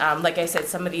 And like I said,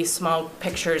 some of these small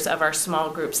pictures of our small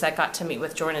groups that got to meet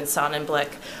with Jordan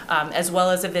Sonnenblick, as well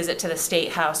as a visit to the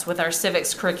State House. With our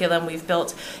civics curriculum, we've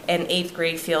built an 8th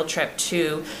grade field trip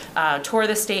to tour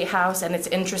the State House, and it's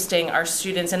interesting, our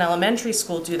students in elementary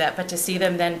school do that, but to see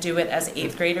them then do it as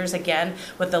 8th graders, again,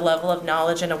 with the level of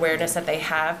knowledge and awareness that they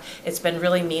have, it's been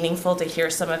really meaningful to hear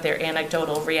some of their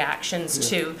anecdotal reactions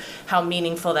to how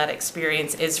meaningful that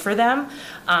experience is for them.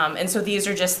 And so these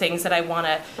are just things that I want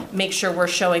to make sure we're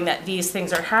showing that these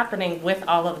things are happening with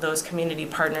all of those community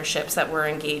partnerships that we're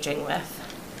engaging with.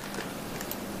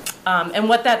 And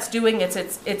what that's doing,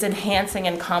 it's enhancing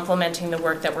and complementing the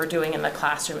work that we're doing in the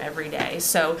classroom every day.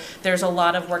 So there's a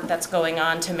lot of work that's going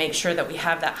on to make sure that we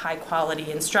have that high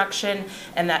quality instruction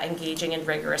and that engaging and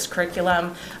rigorous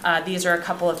curriculum. These are a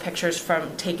couple of pictures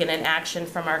taken in action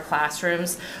from our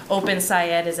classrooms. Open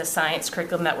SciEd is a science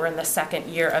curriculum that we're in the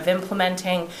 2nd year of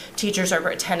implementing. Teachers are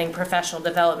attending professional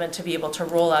development to be able to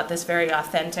roll out this very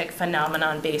authentic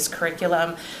phenomenon-based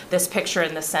curriculum. This picture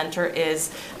in the center is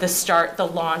the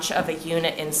launch of a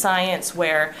unit in science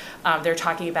where they're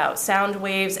talking about sound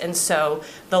waves, and so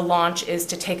the launch is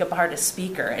to take apart a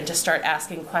speaker and to start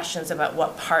asking questions about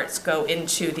what parts go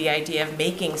into the idea of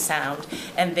making sound,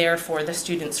 and therefore the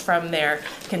students from there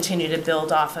continue to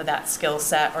build off of that skill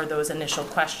set or those initial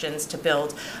questions to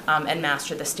build and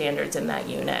master the standards in that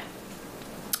unit.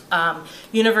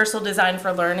 Universal design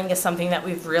for learning is something that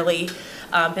we've really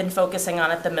been focusing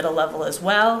on at the middle level as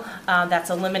well. That's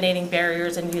eliminating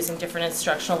barriers and using different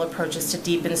instructional approaches to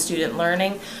deepen student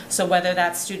learning. So whether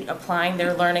that's student applying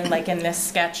their learning, like in this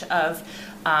sketch of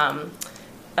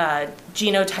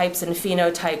genotypes and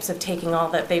phenotypes of taking all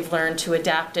that they've learned to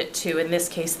adapt it to, in this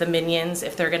case, the minions,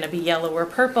 if they're going to be yellow or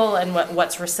purple, and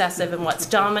what's recessive and what's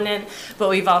dominant. But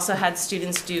we've also had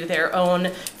students do their own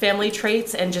family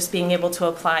traits and just being able to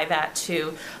apply that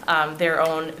to their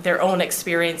own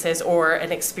experiences, or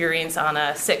an experience on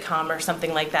a sitcom or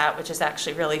something like that, which is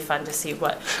actually really fun to see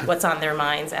what's on their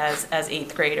minds as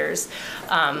 8th graders.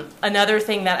 Another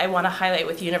thing that I want to highlight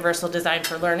with Universal Design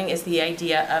for Learning is the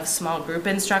idea of small group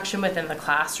instruction within the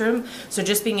classroom. So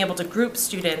just being able to group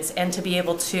students and to be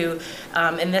able to,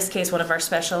 in this case, one of our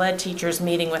special ed teachers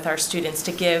meeting with our students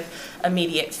to give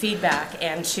immediate feedback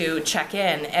and to check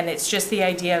in. And it's just the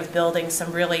idea of building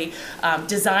some really,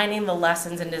 designing the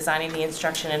lessons and designing the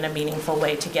instruction in a meaningful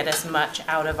way to get as much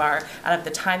out of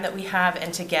the time that we have,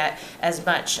 and to get as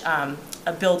much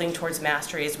building towards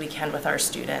mastery as we can with our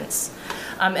students.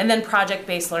 And then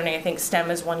project-based learning, I think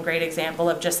STEM is one great example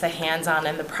of just the hands-on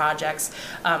and the projects,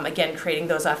 again, creating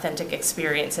those authentic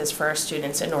experiences for our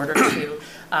students in order to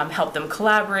help them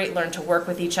collaborate, learn to work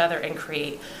with each other, and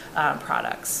create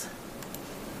products.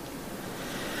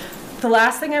 The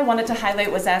last thing I wanted to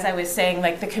highlight was, as I was saying,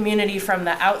 like the community from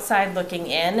the outside looking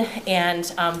in, and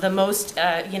the most,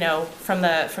 from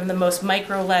the most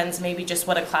micro lens, maybe just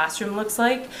what a classroom looks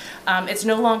like. It's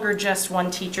no longer just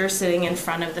one teacher sitting in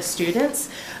front of the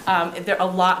students. A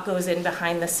lot goes in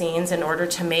behind the scenes in order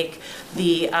to make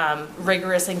the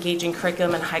rigorous, engaging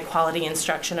curriculum and high quality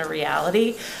instruction a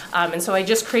reality. And so I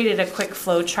just created a quick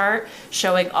flow chart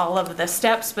showing all of the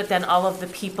steps, but then all of the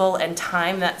people and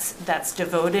time that's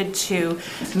devoted to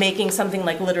making something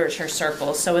like literature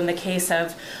circles. So in the case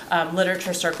of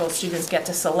literature circles, students get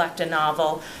to select a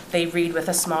novel, they read with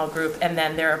a small group, and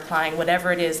then they're applying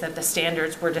whatever it is that the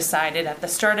standards were decided at the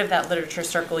start of that literature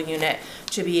circle unit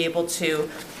to be able to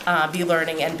be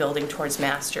learning and building towards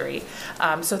mastery.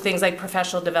 So things like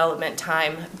professional development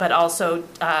time, but also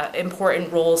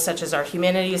important roles such as our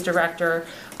humanities director,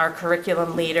 our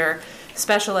curriculum leader,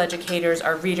 special educators,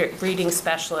 our reading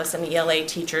specialists, and ELA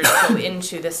teachers go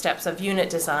into the steps of unit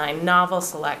design, novel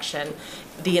selection,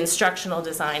 the instructional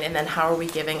design, and then how are we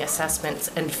giving assessments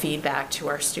and feedback to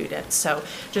our students. So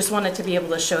just wanted to be able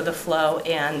to show the flow,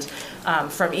 and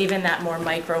from even that more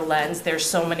micro lens, there's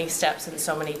so many steps and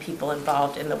so many people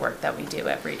involved in the work that we do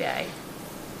every day.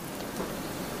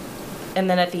 And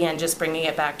then at the end, just bringing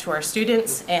it back to our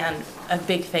students, and a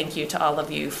big thank you to all of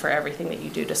you for everything that you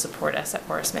do to support us at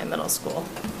Horace Mann Middle School.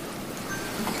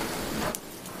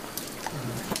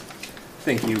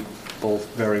 Thank you both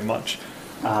very much.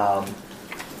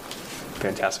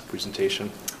 Fantastic presentation.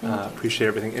 Appreciate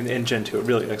everything. And Jen, too,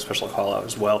 really a special call out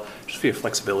as well, just for your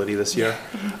flexibility this year.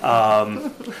 I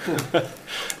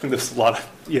think there's a lot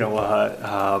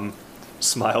of,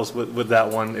 smiles with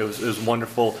that one. It was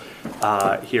wonderful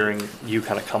hearing you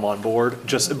kind of come on board,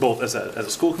 just both as a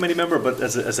school committee member, but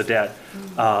as a dad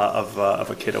of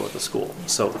a kiddo at the school.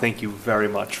 So thank you very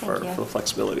much for the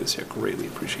flexibility this year. Greatly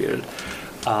appreciated.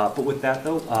 But with that,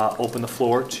 though, open the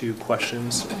floor to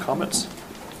questions and comments.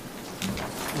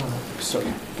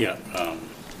 Sorry. Yeah,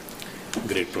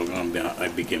 great program. I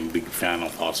became a big fan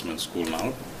of Horace Mann School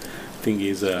now. Thing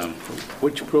is,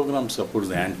 which program supports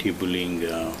the anti-bullying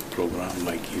program?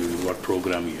 Like what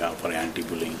program you have for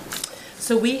anti-bullying?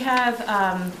 So we have,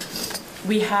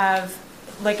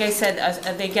 like I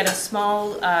said, they get a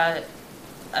small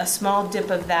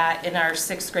dip of that in our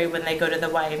 6th grade when they go to the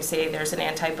YMCA. There's an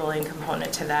anti-bullying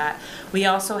component to that. We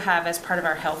also have, as part of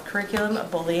our health curriculum,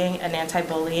 an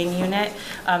anti-bullying unit.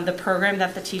 The program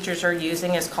that the teachers are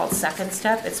using is called Second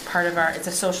Step. It's part of it's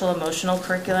a social emotional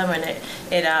curriculum, and it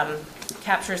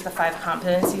captures the 5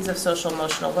 competencies of social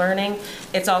emotional learning.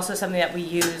 It's also something that we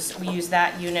use. We use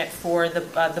that unit for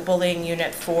the bullying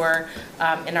unit for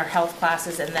in our health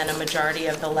classes, and then a majority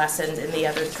of the lessons in the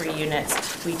other 3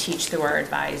 units we teach through our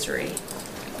advisory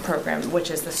program,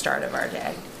 which is the start of our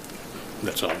day.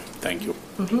 That's all. Thank you.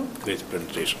 Great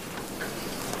presentation.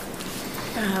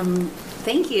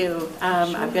 Thank you.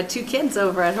 I've got 2 kids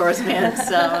over at Horace Mann,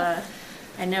 so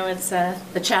I know it's a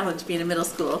challenge being a middle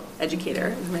school educator,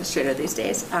 administrator these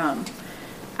days.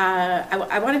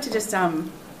 I wanted to just, one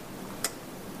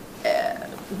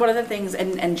of the things,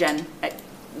 and Jen,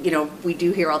 we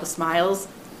do hear all the smiles.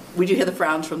 We do hear the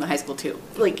frowns from the high school too.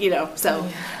 So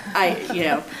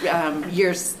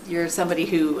you're somebody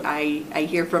who I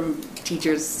hear from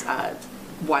teachers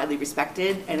widely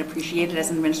respected and appreciated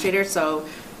as an administrator. So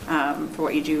for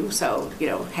what you do. So,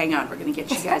 hang on, we're going to get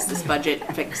you guys this budget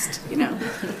fixed,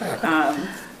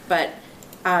 But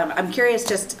I'm curious,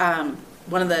 just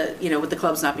one of the, with the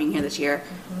clubs not being here this year,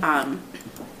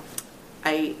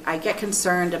 I get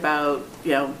concerned about,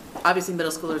 obviously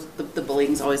middle schoolers, the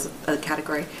bullying is always a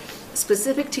category.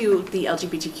 Specific to the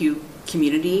LGBTQ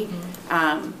community,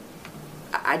 I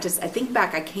think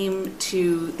back,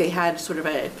 they had sort of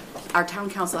our town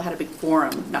council had a big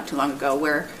forum not too long ago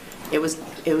where it was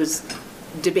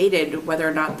debated whether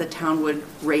or not the town would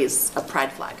raise a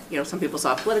pride flag. Some people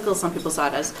saw it political, some people saw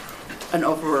it as an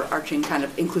overarching kind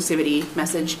of inclusivity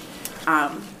message.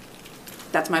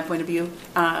 That's my point of view.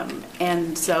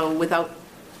 And so without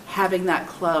having that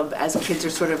club as kids are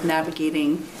sort of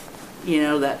navigating,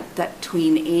 that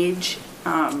tween age,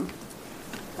 I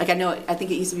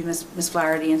think it used to be Miss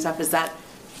Flaherty and stuff,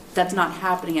 that's not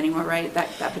happening anymore, right? That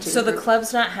particular So the group?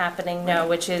 club's not happening, no,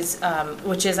 which is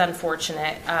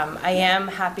unfortunate. I am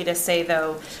happy to say,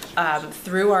 though,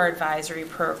 through our advisory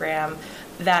program,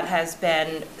 that has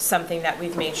been something that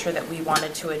we've made sure that we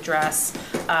wanted to address,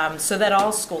 so that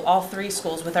all three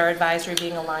schools, with our advisory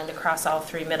being aligned across all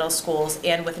three middle schools,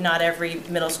 and with not every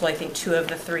middle school, I think 2 of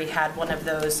the 3 had one of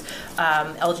those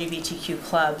LGBTQ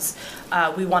clubs.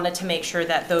 We wanted to make sure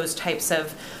that those types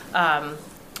of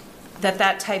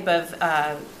that type of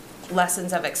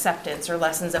lessons of acceptance, or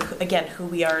lessons of, again, who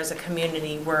we are as a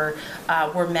community, were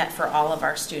met for all of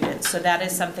our students. So that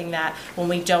is something that when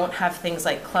we don't have things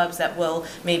like clubs that will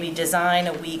maybe design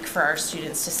a week for our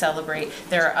students to celebrate,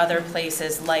 there are other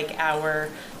places like our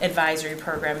advisory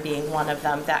program being one of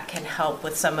them that can help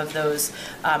with some of those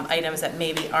items that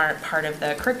maybe aren't part of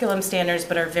the curriculum standards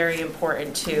but are very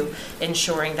important to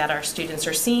ensuring that our students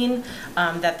are seen,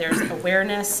 that there's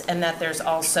awareness, and that there's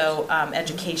also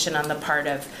education on the part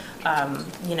of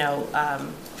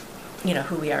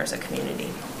who we are as a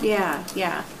community. Yeah.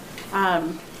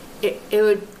 It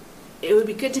would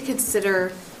be good to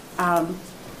consider, and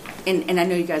I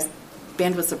know you guys,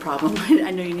 bandwidth's a problem.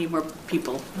 I know you need more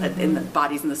people in the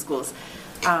bodies in the schools,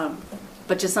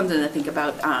 but just something to think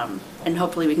about, and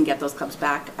hopefully we can get those clubs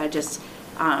back. It's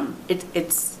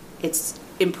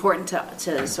important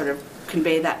to sort of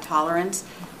convey that tolerance.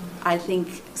 I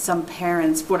think some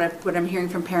parents, what I'm hearing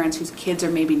from parents whose kids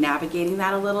are maybe navigating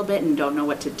that a little bit and don't know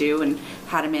what to do and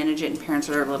how to manage it, and parents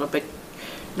are a little bit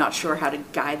not sure how to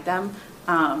guide them,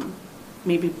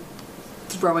 maybe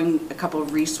throwing a couple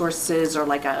of resources or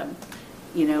like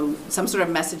some sort of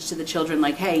message to the children,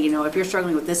 like, hey, if you're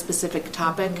struggling with this specific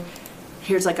topic,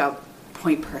 here's like a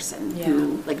point person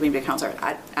who, like, maybe a counselor.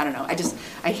 I don't know.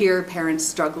 I hear parents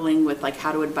struggling with like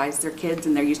how to advise their kids,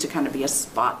 and there used to kind of be a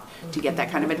spot to get that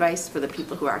kind of advice for the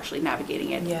people who are actually navigating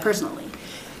it personally.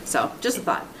 So just a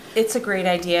thought. It's a great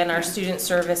idea, and our student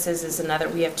services is another.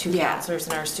 We have 2 counselors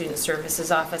in our student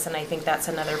services office, and I think that's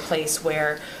another place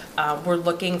where we're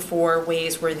looking for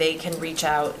ways where they can reach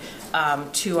out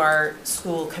to our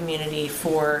school community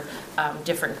for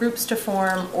different groups to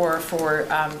form, or for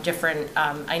different,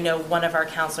 I know one of our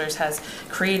counselors has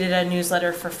created a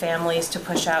newsletter for families to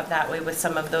push out that way with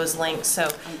some of those links. So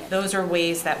those are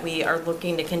ways that we are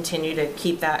looking to continue to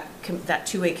keep that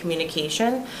two-way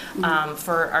communication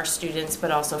for our students,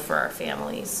 but also for our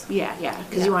families.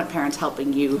 Because you want parents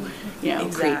helping you,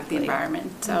 create the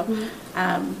environment. So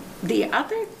the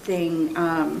other thing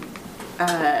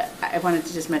I wanted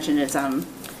to just mention is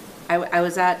I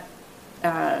was at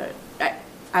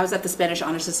the Spanish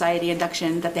Honor Society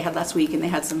induction that they had last week, and they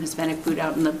had some Hispanic food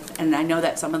out and I know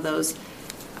that some of those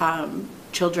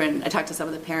children, I talked to some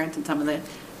of the parents, and some of the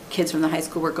kids from the high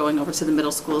school were going over to the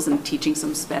middle schools and teaching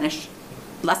some Spanish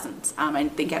lessons. I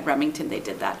think at Remington they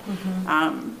did that.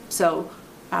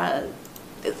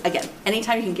 Again,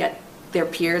 anytime you can get their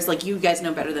peers, like you guys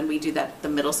know better than we do, that the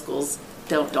middle schools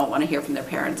don't want to hear from their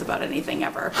parents about anything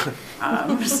ever.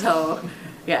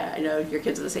 Yeah, I know your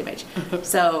kids are the same age.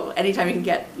 So anytime you can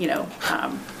get,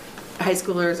 high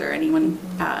schoolers or anyone,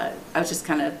 I was just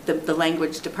kind of, the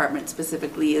language department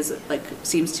specifically is like,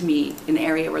 seems to me an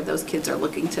area where those kids are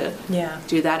looking to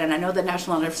do that. And I know the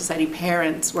National Honor Society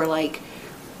parents were like,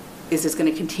 is this going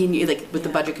to continue? Like with the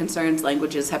budget concerns,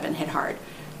 languages have been hit hard.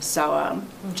 So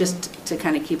just to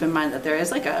kind of keep in mind that there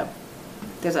is like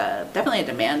there's definitely a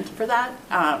demand for that,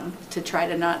 to try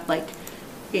to not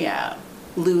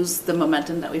lose the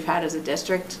momentum that we've had as a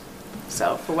district.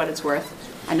 So for what it's worth,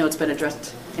 I know it's been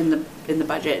addressed in the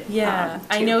budget.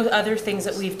 I know other things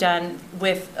that we've done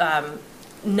with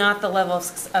not the level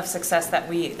of success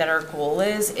that our goal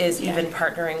is even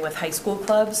partnering with high school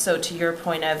clubs. So to your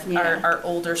point of our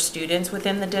older students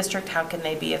within the district, how can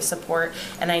they be of support?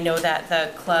 And I know that the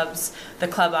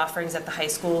club offerings at the high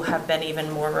school have been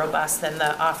even more robust than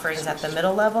the offerings at the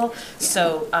middle level.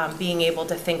 So being able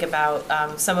to think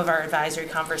about some of our advisory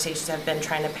conversations have been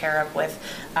trying to pair up with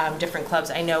different clubs.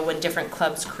 I know when different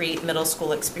clubs create middle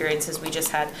school experiences, we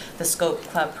just had the Scope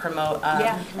Club promote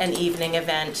an evening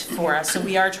event for us. So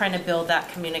we are trying to build that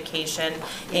communication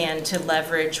and to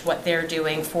leverage what they're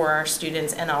doing for our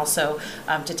students, and also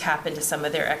to tap into some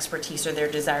of their expertise or their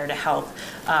desire to help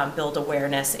build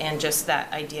awareness and just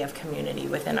that idea of community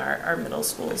within our middle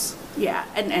schools. Yeah,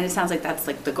 and it sounds like that's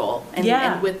like the goal.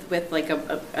 And with like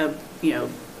a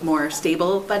more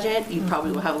stable budget, you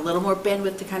probably will have a little more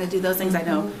bandwidth to kind of do those things. I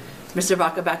know Mr.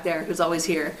 Vaca back there, who's always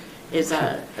here, is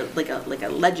like a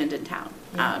legend in town.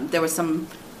 There was some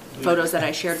photos that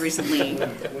I shared recently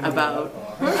about,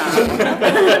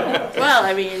 well,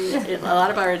 I mean, a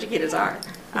lot of our educators are,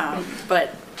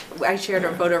 but I shared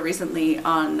a photo recently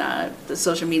on the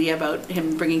social media about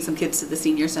him bringing some kids to the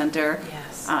senior center.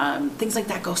 Yes. Things like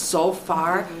that go so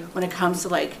far when it comes to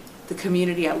like the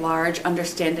community at large,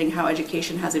 understanding how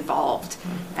education has evolved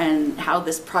and how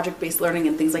this project-based learning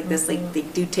and things like this, like they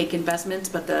do take investments,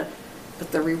 but the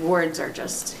rewards are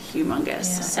just humongous. Yeah.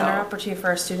 So. And our opportunity for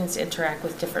our students to interact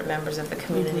with different members of the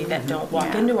community that don't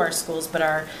walk into our schools but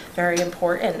are very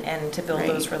important, and to build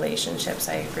those relationships.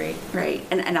 I agree. Right.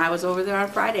 And I was over there on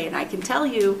Friday, and I can tell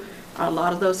you a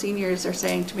lot of those seniors are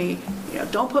saying to me,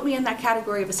 don't put me in that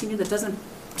category of a senior that doesn't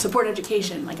support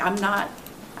education. Like I'm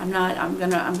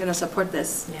gonna support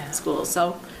this school.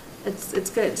 So it's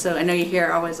good. So I know you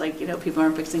hear always like, people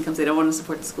aren't fixed incomes, they don't want to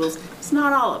support the schools. It's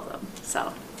not all of them.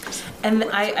 So. And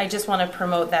I just want to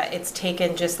promote that it's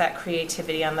taken just that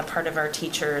creativity on the part of our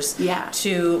teachers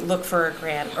to look for a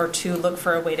grant, or to look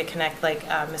for a way to connect, like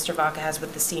Mr. Vaca has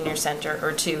with the senior center,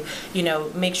 or to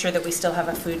make sure that we still have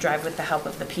a food drive with the help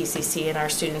of the PCC and our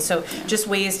students. So just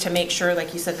ways to make sure,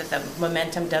 like you said, that the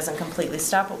momentum doesn't completely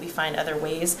stop, but we find other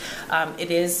ways.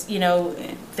 It is,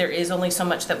 there is only so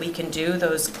much that we can do.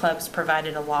 Those clubs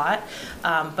provided a lot,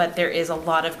 but there is a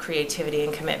lot of creativity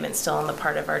and commitment still on the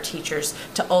part of our teachers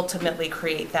to ultimately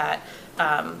create that,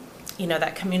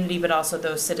 that community, but also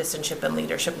those citizenship and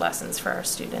leadership lessons for our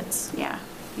students. Yeah.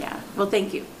 Well,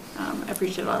 thank you. I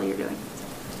appreciate all you're doing.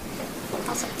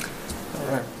 Awesome.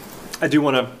 All right. I do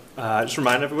want to just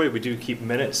remind everybody, we do keep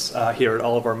minutes here at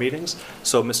all of our meetings.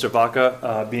 So Mr.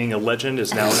 Vaca, being a legend,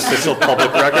 is now an official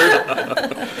public record.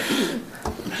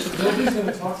 Nobody's going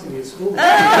to talk to me at school.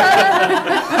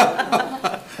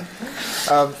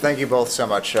 Thank you both so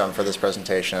much for this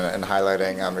presentation and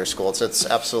highlighting your school. It's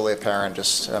absolutely apparent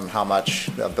just how much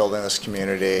building this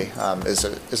community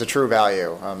is a true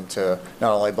value to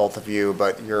not only both of you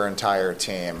but your entire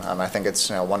team. I think it's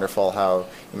wonderful how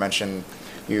you mentioned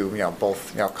you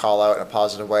both call out in a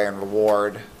positive way and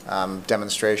reward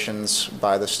demonstrations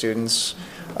by the students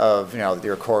of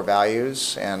your core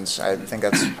values, and I think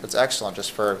that's excellent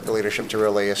just for the leadership to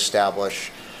really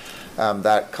establish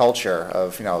that culture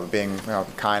of being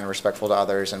kind and respectful to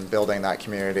others and building that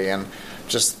community, and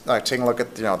just taking a look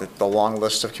at the long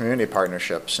list of community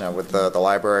partnerships with the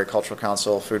library, cultural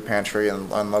council, food pantry,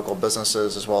 and local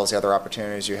businesses, as well as the other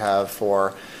opportunities you have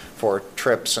for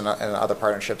trips and other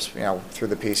partnerships through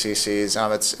the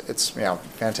PCCs. It's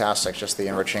fantastic, just the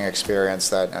enriching experience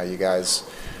that you guys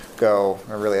go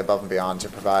really above and beyond to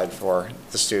provide for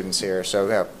the students here.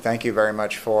 So thank you very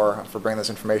much for bringing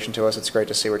this information to us. It's great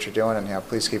to see what you're doing, and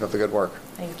please keep up the good work.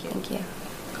 Thank you.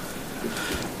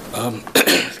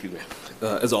 Excuse me.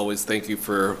 As always, thank you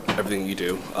for everything you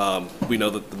do. We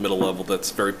know that the middle level, that's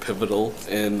very pivotal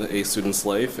in a student's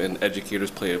life, and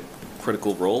educators play a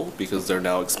critical role because they're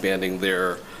now expanding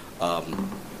their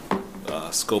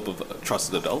scope of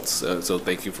trusted adults. So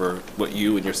thank you for what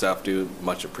you and your staff do.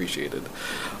 Much appreciated.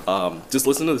 Just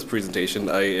listen to this presentation.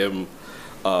 I am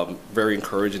very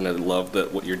encouraged, and I love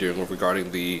that what you're doing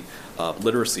regarding the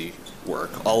literacy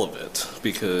work, all of it,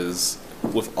 because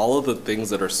with all of the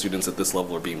things that our students at this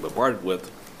level are being bombarded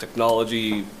with,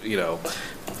 technology,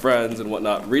 friends and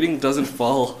whatnot, reading doesn't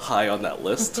fall high on that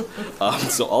list.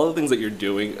 So all the things that you're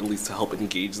doing, at least to help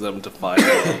engage them, to find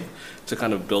to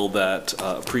kind of build that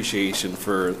appreciation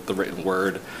for the written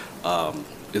word,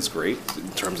 is great in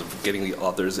terms of getting the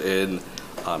authors in,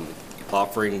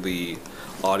 offering the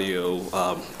audio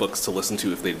books to listen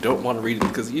to if they don't want to read it,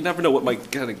 because you never know what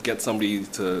might kind of get somebody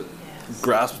to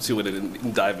grasp to it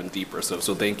and dive in deeper. So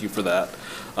thank you for that.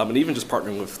 And even just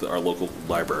partnering with our local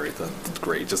library, that's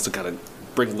great, just to kind of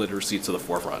bring literacy to the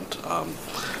forefront.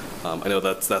 I know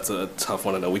that's a tough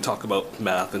one. I know we talk about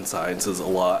math and sciences a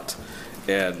lot,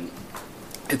 and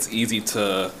it's easy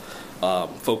to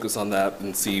focus on that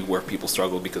and see where people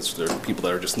struggle because there are people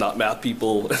that are just not math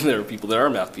people and there are people that are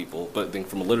math people. But I think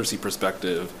from a literacy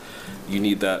perspective, you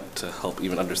need that to help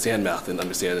even understand math and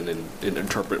understand and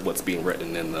interpret what's being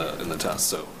written in the test.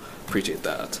 So appreciate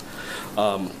that.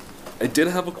 I did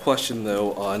have a question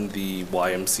though on the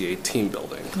YMCA team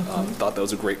building. Thought that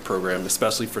was a great program,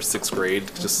 especially for 6th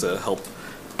grade, just to help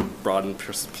broaden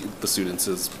the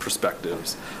students'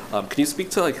 perspectives. Can you speak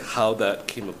to like how that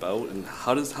came about and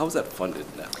how is that funded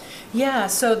now? Yeah,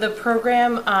 so the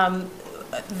program,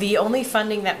 the only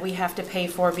funding that we have to pay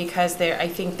for, because I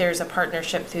think there's a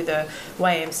partnership through the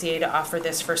YMCA to offer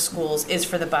this for schools, is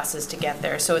for the buses to get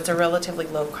there. So it's a relatively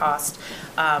low cost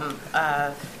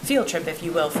field trip, if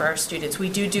you will, for our students. We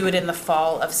do it in the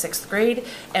fall of 6th grade,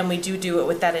 and we do it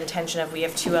with that intention of we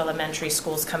have 2 elementary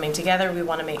schools coming together. We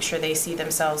want to make sure they see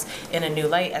themselves in a new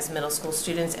light as middle school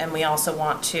students, and we also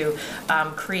want to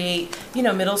create,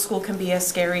 middle school can be a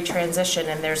scary transition,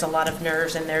 and there's a lot of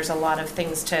nerves and there's a lot of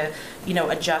things to,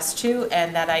 adjust to,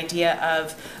 and that idea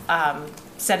of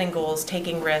setting goals,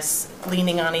 taking risks,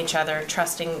 leaning on each other,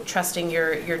 trusting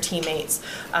your teammates,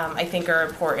 I think are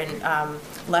important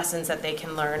lessons that they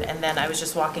can learn. And then I was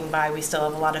just walking by, we still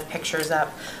have a lot of pictures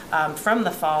up from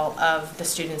the fall of the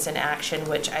students in action,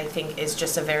 which I think is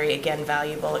just a very, again,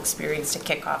 valuable experience to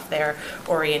kick off their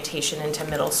orientation into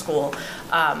middle school.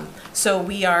 So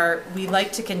we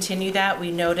like to continue that.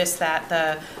 We noticed that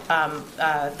the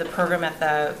program at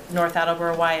the North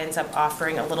Attleboro Y ends up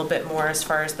offering a little bit more as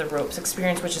far as the ropes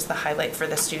experience, which is the highlight for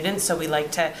the students. So we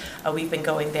like to, we've been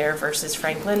going there versus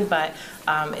Franklin, but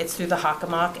it's through the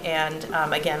Hockomock, and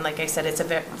again, like I said, it's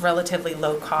a relatively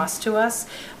low cost to us,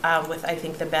 with I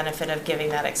think the benefit of giving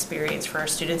that experience for our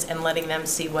students and letting them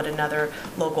see what another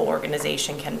local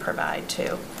organization can provide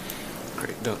too.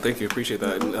 Great. No, thank you. Appreciate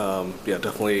that. And, yeah,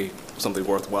 definitely something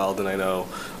worthwhile. And I know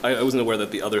I wasn't aware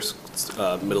that the other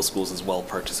middle schools as well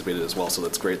participated as well. So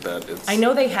that's great that it's. I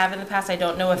know they have in the past. I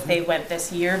don't know if they went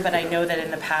this year, but I know that in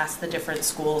the past the different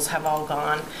schools have all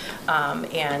gone.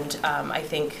 And I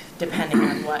think depending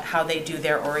on how they do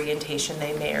their orientation,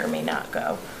 they may or may not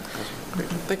go. Great.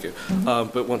 Thank you.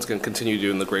 But once again, continue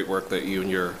doing the great work that you and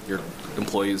your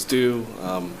employees do.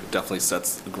 Definitely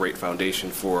sets a great foundation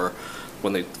for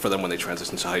them when they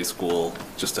transition to high school,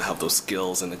 just to have those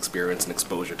skills and experience and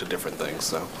exposure to different things.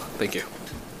 So thank you.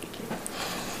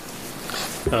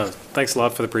 Thanks a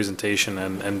lot for the presentation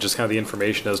and just kind of the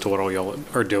information as to what all y'all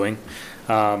are doing.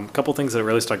 A couple things that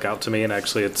really stuck out to me, and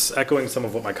actually it's echoing some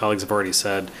of what my colleagues have already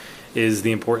said, is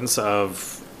the importance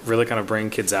of really kind of bringing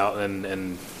kids out and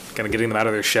kind of getting them out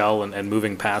of their shell and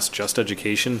moving past just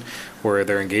education, where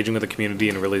they're engaging with the community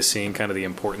and really seeing kind of the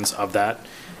importance of that.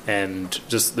 And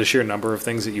just the sheer number of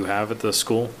things that you have at the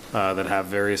school that have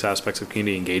various aspects of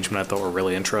community engagement I thought were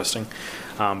really interesting.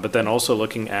 But then also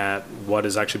looking at what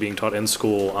is actually being taught in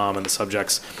school and the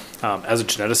subjects. As a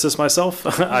geneticist myself,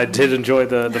 I did enjoy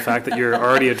the fact that you're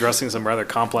already addressing some rather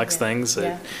complex things.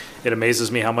 Yeah. It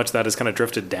amazes me how much that has kind of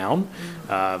drifted down.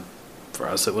 For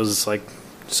us, it was like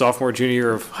sophomore, junior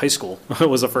year of high school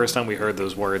was the first time we heard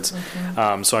those words.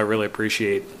 So I really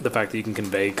appreciate the fact that you can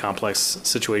convey complex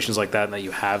situations like that and that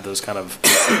you have those kind of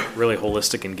really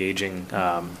holistic, engaging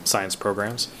science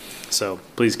programs. So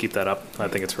please keep that up. I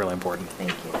think it's really important. Thank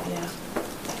you. Yeah.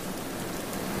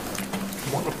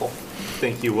 Wonderful.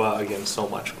 Thank you again so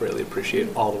much. Greatly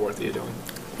appreciate all the work that you're doing.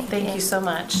 Thank you so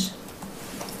much.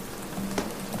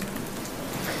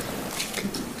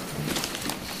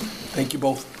 Thank you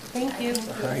both. Thank you.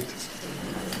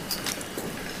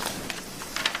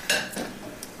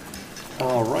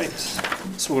 All right.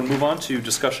 So we'll move on to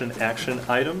discussion action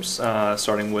items,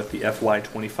 starting with the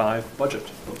FY25 budget.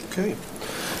 Okay.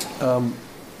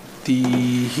 The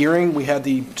hearing, we had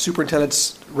the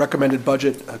superintendent's recommended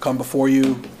budget come before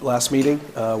you last meeting.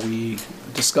 We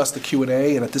discussed the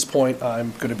Q&A, and at this point,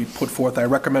 I'm going to be put forth, I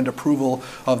recommend approval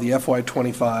of the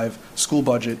FY25 school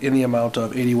budget in the amount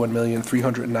of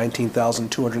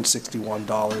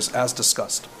 $81,319,261 as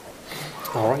discussed.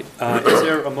 All right. Is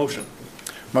there a motion?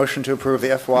 Motion to approve the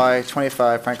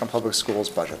FY25 Franklin Public Schools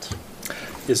budget.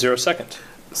 Is there a second?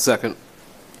 Second.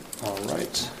 All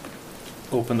right.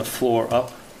 Open the floor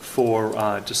up for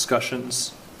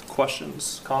discussions,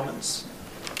 questions, comments.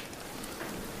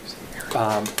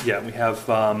 Yeah, we have,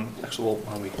 actually,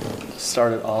 why don't we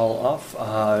start it all off?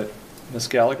 Ms.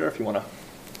 Gallagher, if you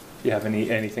have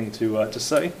anything to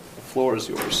say, the floor is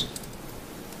yours.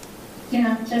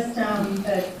 Yeah, just that, I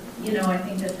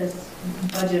think that this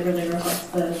budget really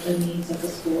reflects the needs of the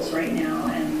schools right now,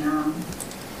 and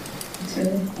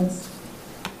it's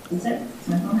That's it. That's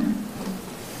my comment.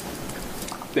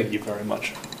 Thank you very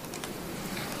much.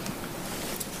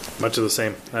 Much of the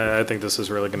same. I think this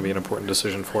is really going to be an important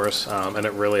decision for us, and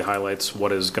it really highlights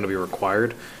what is going to be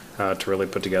required to really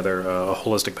put together a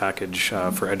holistic package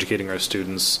for educating our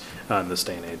students in this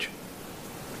day and age.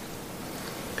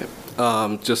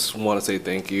 Just want to say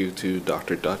thank you to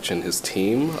Dr. Dutch and his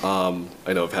team.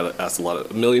 I know I've asked a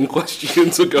million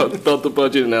questions about the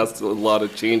budget and asked a lot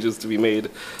of changes to be made,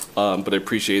 but I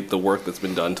appreciate the work that's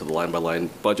been done to the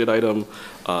line-by-line budget item.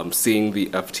 Seeing the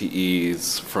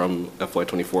FTEs from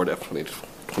FY24 to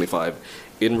FY25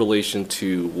 in relation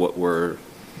to what we're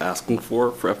asking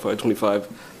for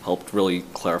FY25 helped really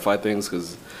clarify things,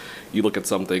 because you look at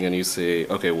something and you say,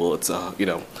 okay, well, it's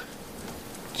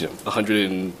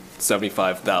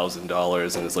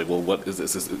 $175,000, and it's like, well, what is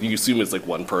this? You assume it's like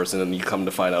one person, and you come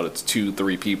to find out it's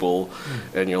 2-3 people,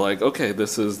 and you're like, okay,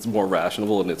 this is more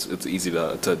rational and it's easy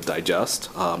to digest.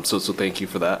 So thank you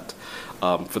for that.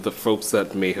 For the folks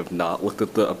that may have not looked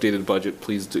at the updated budget,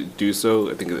 please do so.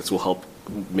 I think this will help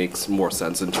make some more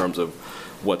sense in terms of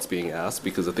what's being asked,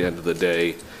 because at the end of the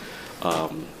day,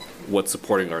 what's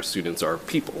supporting our students are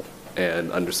people,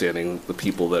 and understanding the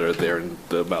people that are there and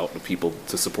the amount of people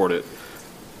to support it.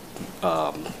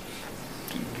 You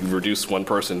reduce one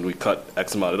person, we cut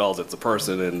X amount of dollars, it's a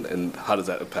person, and how does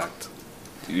that impact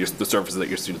the services that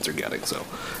your students are getting? So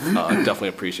definitely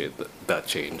appreciate that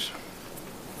change.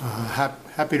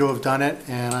 Happy to have done it,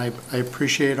 and I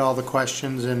appreciate all the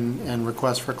questions and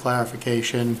requests for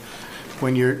clarification.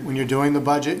 When you're doing the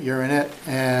budget, you're in it,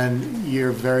 and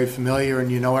you're very familiar, and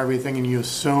you know everything, and you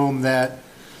assume that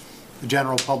the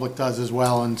general public does as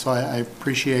well, and so I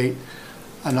appreciate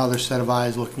another set of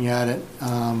eyes looking at it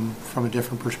from a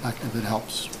different perspective. It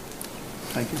helps.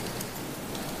 Thank you.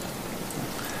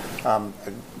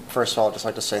 First of all, I'd just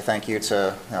like to say thank you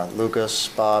to Lucas,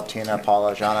 Bob, Tina,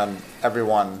 Paula, Jana, and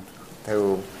everyone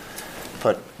who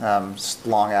put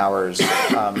long hours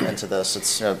into this.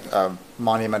 It's a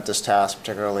monumentous task,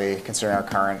 particularly considering our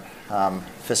current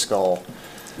fiscal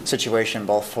situation,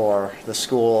 both for the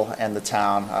school and the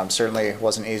town. Certainly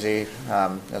wasn't easy.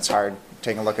 It's hard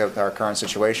taking a look at our current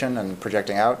situation and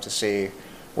projecting out to see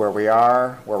where we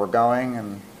are, where we're going,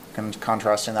 and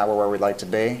contrasting that with where we'd like to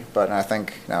be. But I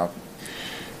think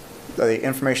the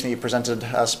information that you presented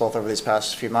us both over these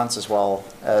past few months, as well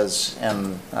as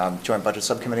in joint budget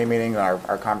subcommittee meeting,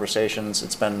 our conversations,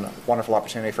 it's been a wonderful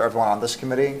opportunity for everyone on this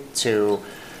committee to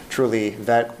truly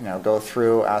vet, go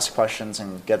through, ask questions,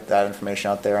 and get that information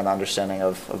out there and understanding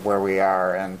of where we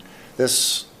are. And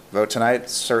this vote tonight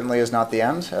certainly is not the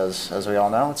end, as we all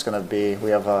know. It's going to be,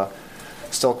 we have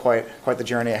still quite the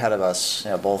journey ahead of us,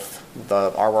 both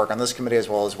our work on this committee as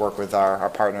well as work with our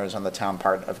partners on the town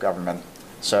part of government.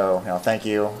 So, thank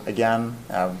you again.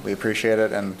 We appreciate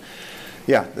it. And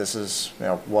yeah, this is,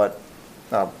 what,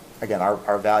 again,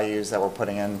 our values that we're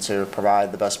putting in to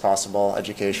provide the best possible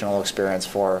educational experience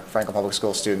for Franklin Public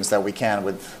School students that we can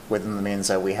within the means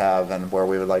that we have and where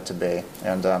we would like to be.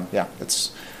 And yeah,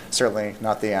 it's certainly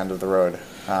not the end of the road.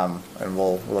 And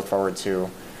we'll look forward to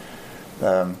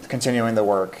continuing the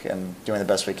work and doing the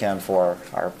best we can for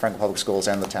our Franklin Public Schools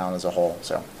and the town as a whole.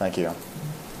 So thank you.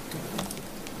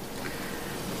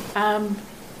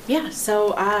 Yeah,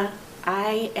 so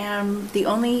I am, the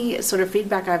only sort of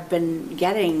feedback I've been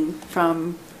getting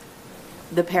from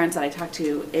the parents that I talk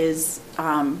to is,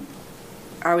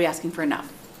 are we asking for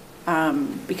enough?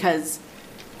 Because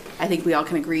I think we all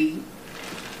can agree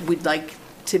we'd like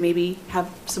to maybe have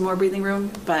some more breathing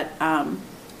room, but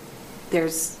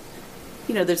there's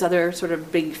other sort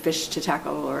of big fish to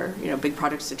tackle, or, big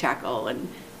projects to tackle, and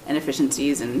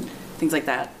efficiencies and things like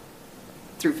that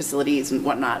through facilities and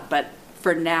whatnot. But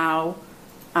for now,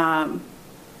 I'm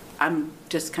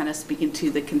just kind of speaking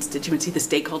to the constituency, the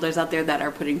stakeholders out there that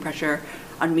are putting pressure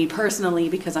on me personally,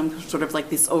 because I'm sort of like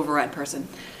this override person,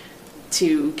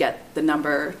 to get the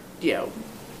number,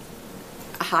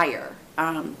 higher,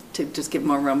 to just give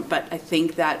more room. But I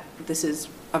think that this is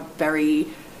a very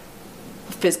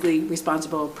fiscally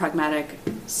responsible, pragmatic,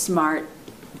 smart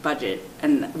budget,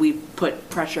 and we've put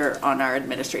pressure on our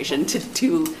administration to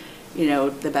do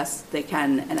the best they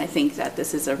can. And I think that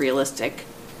this is a realistic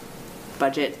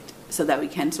budget so that we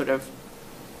can sort of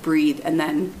breathe and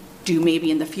then do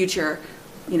maybe in the future,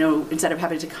 instead of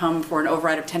having to come for an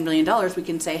override of $10 million, we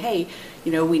can say, hey,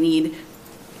 we need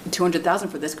 $200,000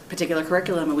 for this particular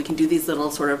curriculum, and we can do these little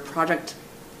sort of project,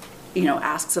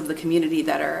 asks of the community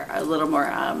that are a little more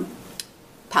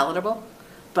palatable.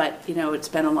 But, it's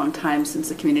been a long time since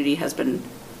the community has been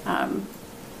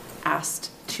asked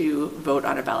to vote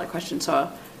on a ballot question. So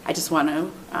I just want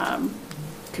to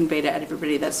convey to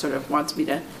everybody that sort of wants me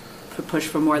to push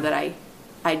for more, that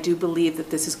I do believe that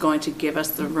this is going to give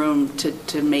us the room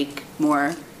to make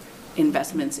more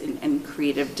investments and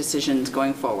creative decisions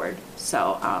going forward.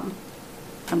 So I'm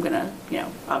going to,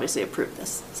 obviously approve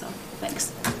this. So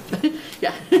thanks.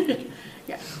 Yeah.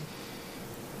 Yeah.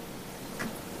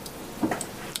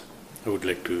 I would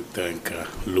like to thank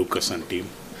Lucas and team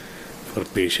for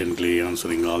patiently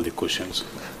answering all the questions.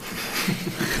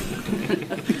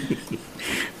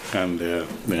 And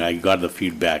I got the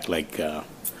feedback like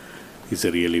it's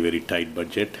a really very tight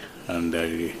budget, and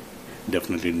I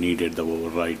definitely needed the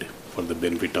override for the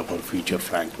benefit of our future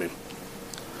Franklin.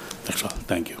 That's all.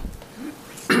 Thank you.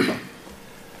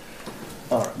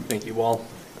 All right, thank you all.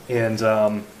 And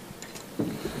I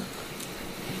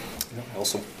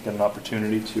also get an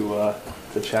opportunity to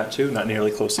chat too, not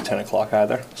nearly close to 10 o'clock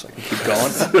either, so I can keep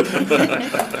going.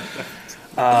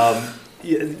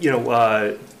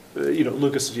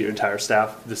 Lucas, your entire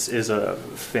staff, this is a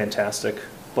fantastic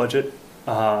budget.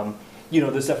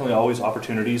 There's definitely always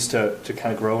opportunities to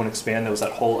kind of grow and expand. There was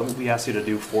that whole, we asked you to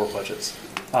do 4 budgets.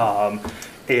 One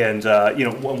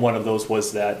of those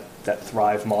was that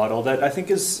Thrive model that I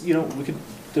think is,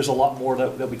 there's a lot more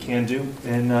that we can do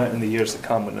in the years to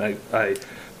come.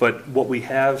 But what we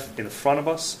have in front of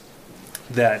us,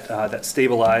 that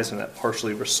stabilize and that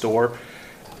partially restore,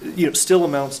 still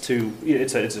amounts to,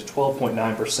 it's a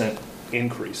 12.9%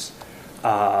 increase.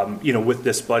 With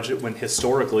this budget, when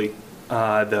historically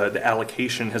the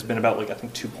allocation has been about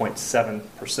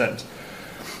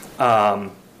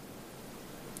 2.7%.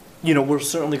 We're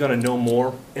certainly going to know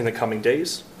more in the coming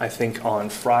days. I think on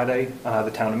Friday,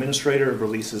 the town administrator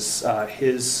releases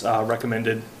his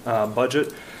recommended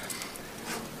budget.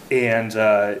 And,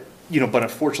 but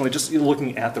unfortunately, just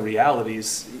looking at the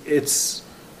realities, it's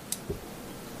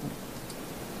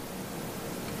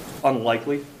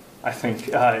unlikely, I think,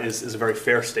 is a very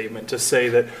fair statement to say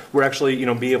that we're actually,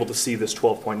 be able to see this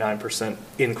 12.9%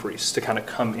 increase to kind of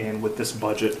come in with this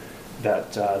budget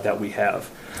that we have.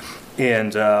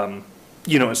 And,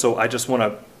 so I just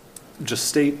want to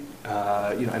state,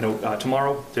 I know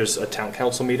tomorrow there's a town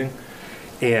council meeting,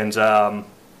 and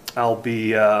I'll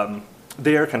be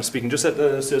there kind of speaking just at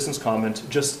the citizens' comment,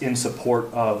 just in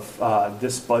support of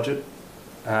this budget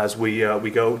as we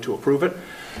go to approve it,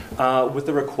 with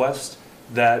the request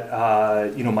that,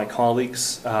 my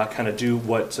colleagues kind of do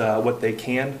what they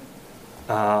can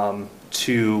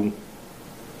to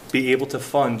be able to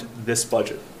fund this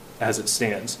budget as it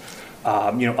stands.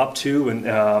 Up to an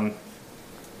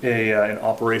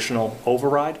operational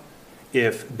override,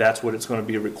 if that's what it's going to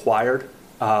be required,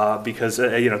 because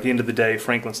at the end of the day,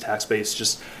 Franklin's tax base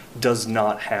just does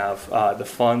not have the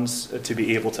funds to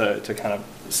be able to kind of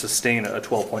sustain a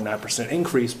 12.9%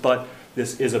 increase. But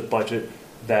this is a budget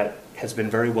that has been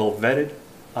very well vetted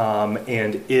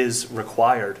and is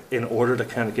required in order to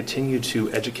kind of continue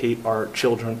to educate our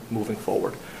children moving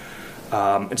forward.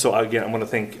 And so again, I want to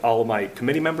thank all of my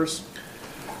committee members,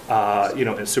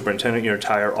 and superintendent, your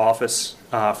entire office,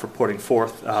 for putting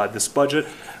forth this budget,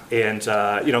 and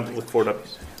look forward to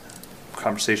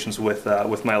conversations with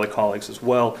my other colleagues as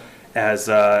well as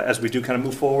we do kind of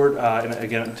move forward, and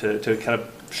again to kind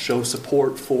of show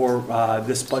support for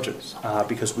this budget,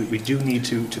 because we do need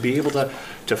to be able to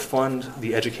fund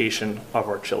the education of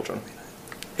our children,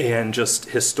 and just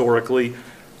historically,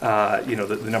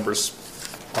 the numbers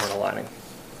aren't aligning.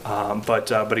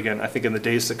 But again, I think in the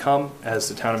days to come, as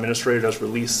the town administrator does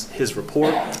release his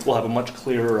report, we'll have a much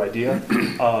clearer idea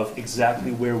of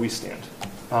exactly where we stand.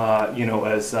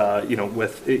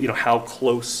 With how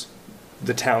close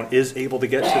the town is able to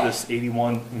get to this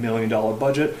 $81 million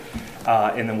budget,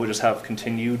 and then we'll just have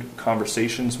continued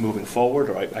conversations moving forward,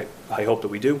 or I hope that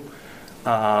we do,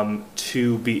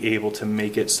 to be able to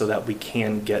make it so that we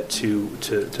can get to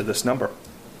this number.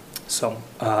 So.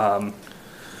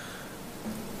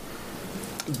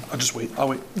 I'll just wait. I'll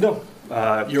wait. No.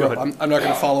 You're up. I'm not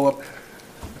going to follow up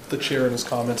the chair in his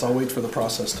comments. I'll wait for the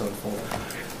process to unfold.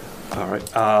 All right.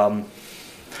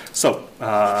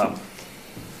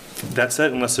 That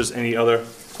said, unless there's any other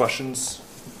questions,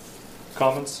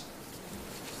 comments?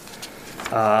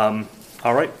 All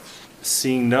right.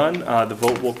 Seeing none, the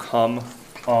vote will come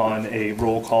on a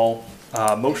roll call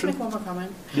motion. Can I make one more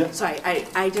comment? Yeah. Sorry,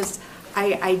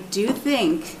 I do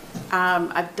think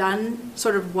I've done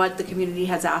sort of what the community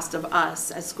has asked of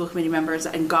us as school committee members,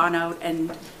 and gone out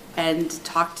and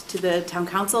talked to the town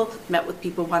council, met with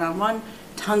people one-on-one,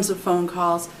 tons of phone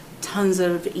calls, tons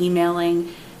of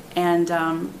emailing, and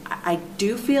I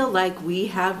do feel like we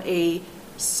have a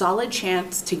solid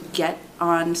chance to get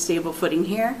on stable footing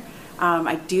here.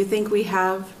 I do think we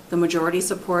have the majority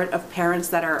support of parents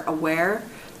that are aware.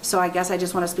 So I guess I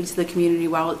just want to speak to the community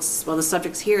while the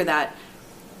subject's here that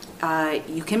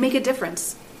you can make a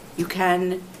difference. You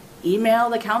can email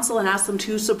the council and ask them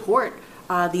to support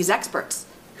these experts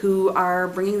who are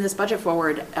bringing this budget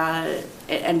forward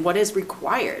and what is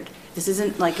required. This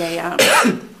isn't like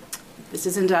this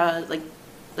isn't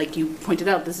like you pointed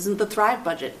out, this isn't the Thrive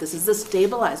budget. This is the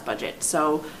stabilized budget.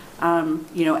 So,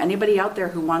 anybody out there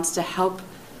who wants to help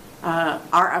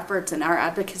our efforts and our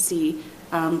advocacy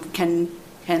can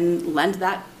lend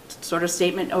that sort of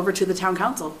statement over to the town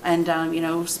council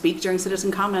and, speak during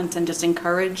citizen comment and just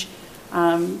encourage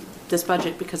this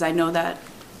budget, because I know that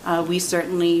we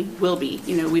certainly will be.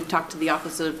 We've talked to the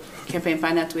Office of Campaign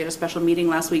Finance. We had a special meeting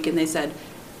last week and they said,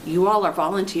 you all are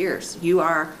volunteers. You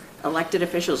are elected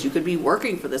officials. You could be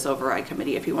working for this override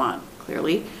committee if you want,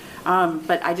 clearly.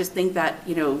 But I just think that,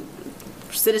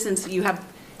 citizens, you have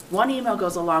one email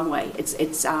goes a long way.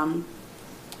 It's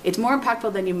more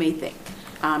impactful than you may think.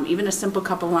 Even a simple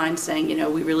couple lines saying,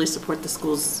 we really support the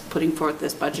schools putting forth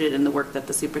this budget and the work that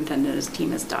the superintendent and his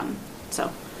team has done.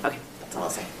 So, okay, that's all I'll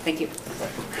say. Thank you.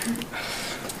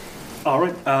 All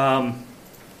right.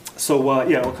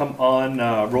 We'll come on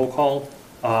roll call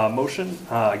motion.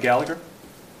 Gallagher?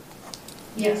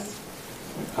 Yes.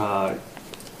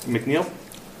 McNeil?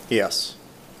 Yes.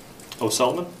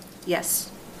 O'Sullivan?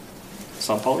 Yes.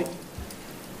 Sampoli?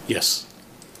 Yes.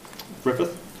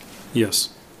 Griffith?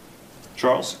 Yes.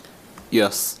 Charles?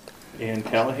 Yes. And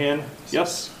Callahan?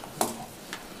 Yes.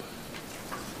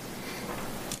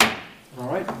 All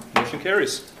right, motion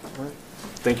carries. All right.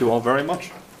 Thank you all very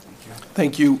much.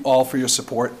 Thank you all for your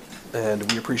support, and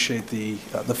we appreciate the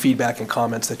feedback and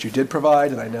comments that you did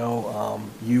provide. And I know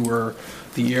you were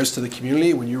the ears to the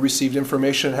community when you received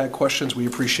information and had questions. We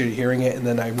appreciate hearing it. And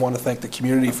then I want to thank the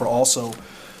community for also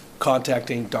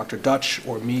contacting Dr. Dutch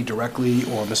or me directly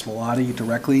or Ms. Malati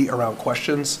directly around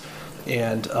questions.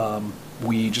 And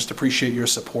we just appreciate your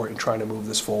support in trying to move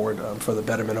this forward for the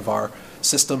betterment of our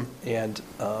system. And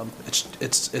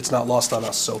it's not lost on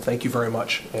us. So thank you very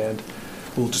much. And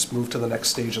we'll just move to the next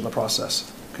stage in the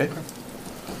process. Okay?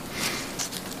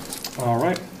 All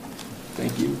right.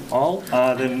 Thank you all.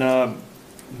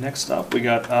 Next up, we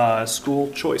got school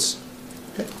choice.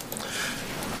 Okay.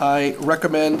 I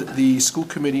recommend the school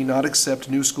committee not accept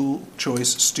new school choice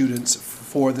students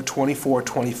for the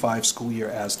 24-25 school year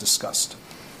as discussed.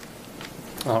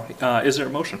 All right. Is there a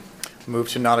motion? Move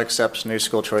to not accept new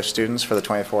school choice students for the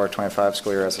 24-25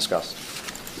 school year as discussed.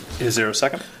 Is there a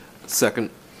second? Second.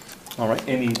 All right.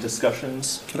 Any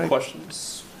discussions,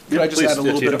 questions? Can I just Please, add a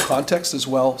little bit of Tito. context as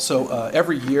well? So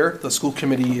every year, the school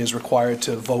committee is required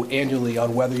to vote annually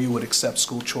on whether you would accept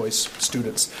school choice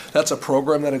students. That's a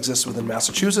program that exists within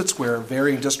Massachusetts where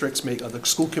varying districts the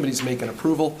school committees make an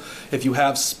approval. If you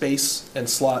have space and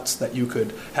slots that you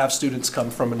could have students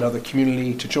come from another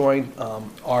community to join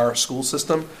our school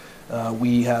system,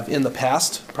 we have in the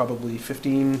past, probably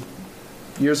 15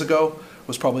 years ago,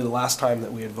 was probably the last time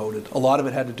that we had voted. A lot of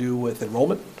it had to do with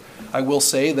enrollment. I will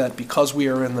say that because we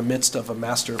are in the midst of a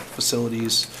master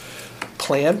facilities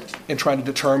plan and trying to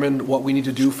determine what we need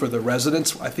to do for the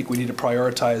residents, I think we need to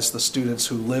prioritize the students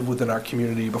who live within our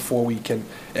community before we can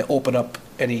open up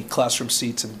any classroom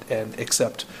seats and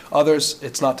accept others.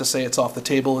 It's not to say it's off the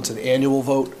table, it's an annual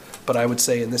vote, but I would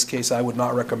say in this case, I would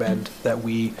not recommend that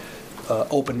we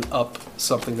open up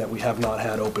something that we have not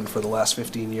had open for the last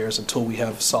 15 years until we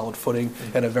have solid footing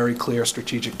and a very clear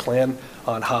strategic plan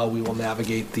on how we will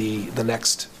navigate the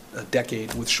next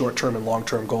decade with short-term and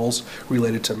long-term goals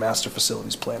related to master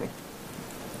facilities planning.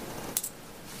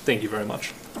 Thank you very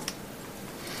much.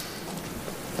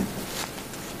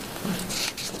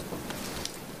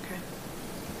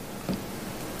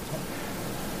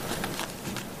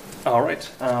 All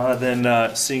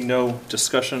right, seeing no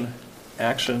discussion,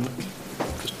 action,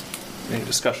 just any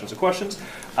discussions or questions,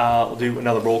 we'll do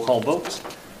another roll call vote.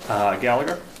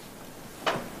 Gallagher?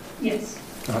 Yes.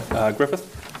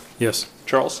 Griffith? Yes.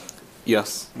 Charles?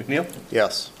 Yes. McNeil?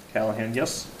 Yes. Callahan,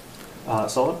 yes.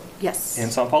 Sullivan? Yes.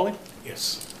 And Sampoli?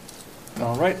 Yes.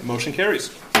 All right, motion carries.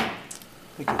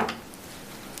 Thank you.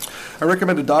 I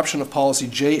recommend adoption of policy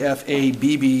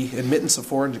JFABB, admittance of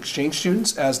foreign exchange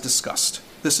students, as discussed.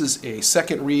 This is a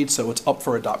second read, so it's up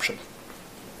for adoption.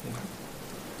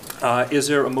 Is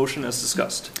there a motion as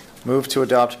discussed? Move to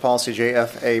adopt policy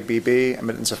JFABB,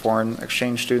 admittance of foreign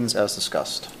exchange students as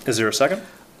discussed. Is there a second?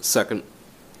 Second.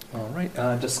 All right,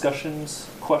 discussions,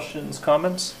 questions,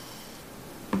 comments?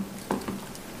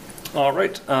 All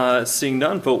right, seeing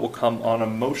none, vote will come on a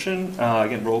motion.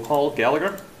 Again, roll call.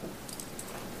 Gallagher?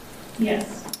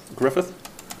 Yes. Griffith?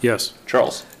 Yes.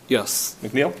 Charles? Yes.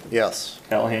 McNeil? Yes.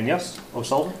 Callahan, yes.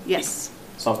 O'Sullivan? Yes.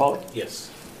 Stompoli? Yes.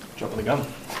 Jumping the gun.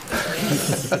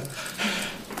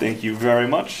 Thank you very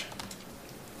much.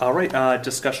 All right,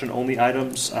 discussion only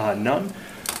items, none.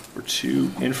 For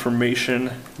 2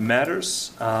 information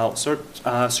matters. I'll start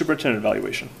superintendent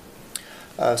evaluation.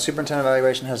 Superintendent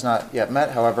evaluation has not yet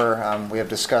met. However, we have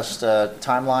discussed a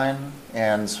timeline,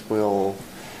 and we'll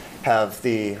have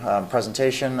the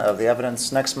presentation of the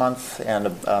evidence next month and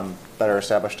a better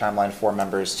established timeline for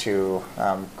members to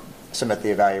submit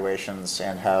the evaluations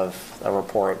and have a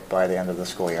report by the end of the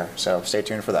school year. So stay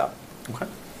tuned for that. Okay.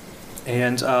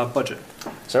 And budget.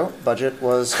 So budget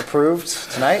was approved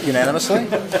tonight unanimously,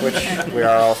 which we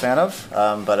are all a fan of.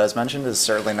 But as mentioned, is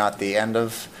certainly not the end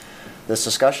of this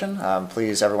discussion.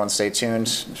 Please, everyone, stay tuned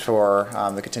for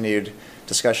the continued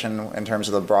discussion in terms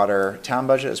of the broader town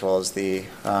budget as well as the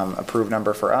approved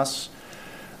number for us.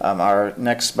 Our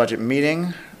next budget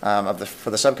meeting for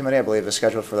the subcommittee, I believe, is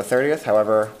scheduled for the 30th.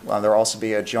 However, there will also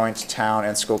be a joint town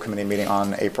and school committee meeting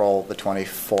on April the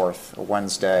 24th, a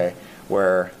Wednesday,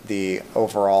 where the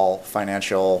overall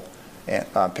financial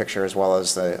picture as well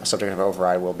as the subject of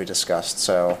override will be discussed.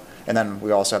 So, and then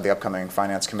we also have the upcoming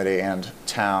finance committee and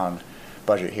town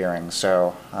budget hearings.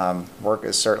 So work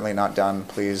is certainly not done.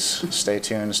 Please stay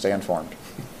tuned, stay informed.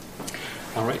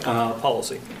 All right,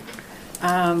 policy.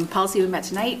 Policy we met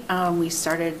tonight. We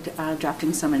started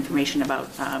drafting some information about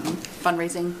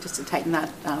fundraising, just to tighten that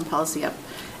policy up.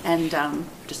 And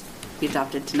just we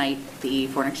adopted tonight the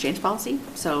foreign exchange policy.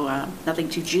 So nothing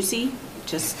too juicy,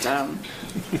 just,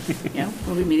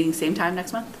 we'll be meeting same time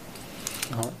next month.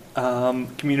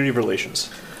 Community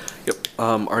relations. Yep.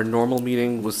 Our normal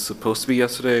meeting was supposed to be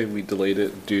yesterday. We delayed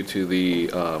it due to the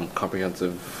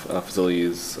comprehensive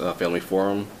facilities family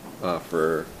forum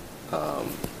for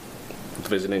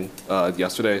visiting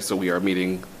yesterday. So we are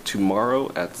meeting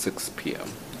tomorrow at 6 p.m.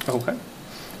 Okay.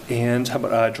 And how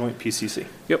about joint PCC?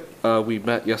 Yep. We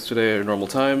met yesterday at a normal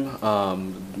time.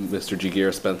 Mr.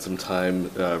 Giger spent some time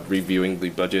reviewing the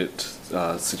budget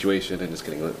situation and just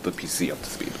getting the PC up to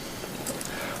speed.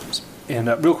 And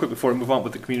real quick before we move on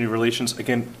with the community relations,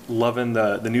 again, loving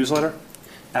the newsletter.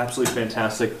 Absolutely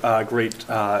fantastic. Great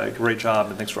job,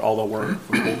 and thanks for all the work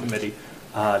from the whole committee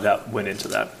that went into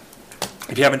that.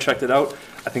 If you haven't checked it out,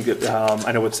 I think that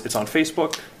I know it's on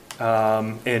Facebook,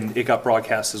 and it got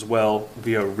broadcast as well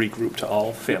via regroup to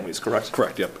all families, correct?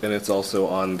 Correct, yep. And it's also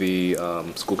on the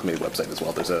school committee website as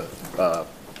well. There's a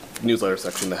newsletter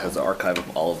section that has an archive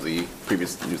of all of the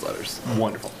previous newsletters.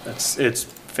 Wonderful. It's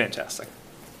fantastic.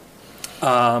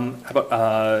 How about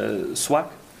SWAC?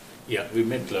 Yeah, we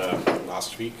met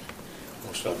last week.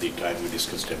 Most of the time we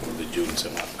discussed about the June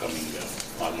some upcoming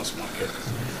farmers market.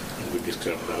 And we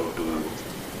discussed how to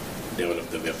develop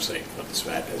the website for the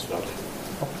SWAT as well.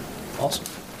 Oh, awesome.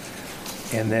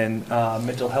 And then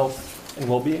mental health and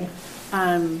well-being?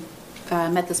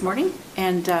 Met this morning,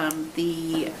 and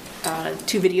the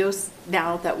 2 videos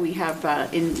now that we have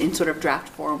in sort of draft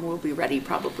form will be ready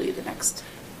probably the next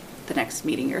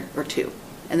meeting or 2,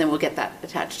 and then we'll get that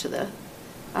attached to the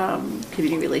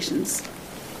community relations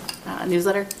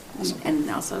newsletter. Awesome. And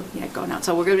also going out.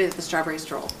 So we're going to be at the Strawberry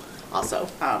Stroll also,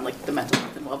 like the mental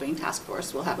health and well-being task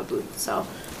force will have a booth, so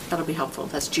that'll be helpful.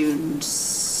 That's June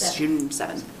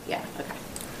 7th. Yeah. Okay.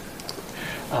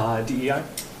 DEI.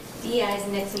 DEI's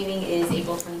next meeting is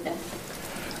April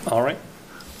 25th. All right.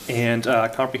 And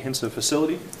comprehensive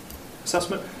facility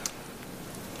assessment.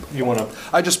 You want to?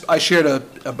 I shared a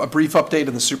brief update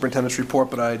in the superintendent's report,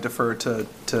 but I defer to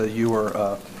you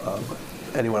or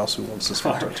anyone else who wants to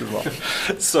speak to it as well.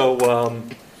 So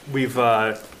we've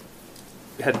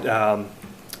had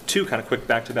 2 kind of quick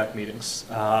back-to-back meetings.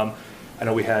 I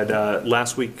know we had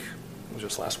last week, it was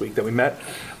just last week that we met,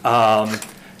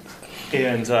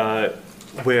 and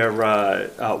where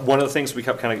one of the things we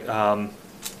kept kind of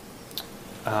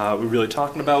we really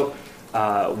talking about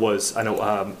was, I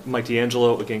know Mike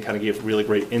D'Angelo, again, kind of gave really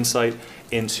great insight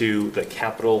into the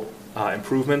capital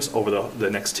improvements over the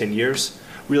next 10 years.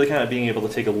 Really kind of being able to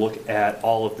take a look at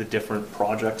all of the different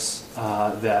projects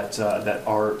that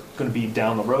are going to be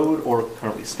down the road or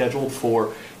currently scheduled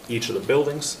for each of the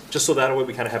buildings, just so that way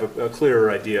we kind of have a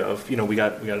clearer idea of, we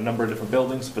got a number of different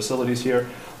buildings, facilities here,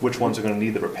 which ones are going to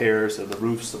need the repairs, the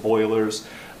roofs, the boilers,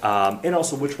 and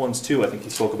also which ones too, I think he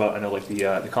spoke about, I know like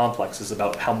the complexes,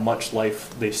 about how much life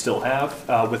they still have,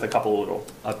 with a couple of little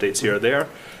updates here or there.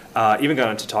 Even got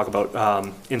into talk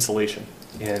about insulation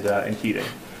and heating.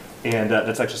 And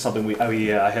that's actually something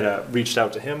I had reached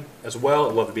out to him as well.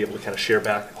 I'd love to be able to kind of share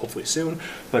back, hopefully soon,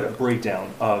 but a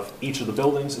breakdown of each of the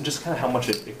buildings and just kind of how much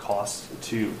it costs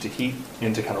to heat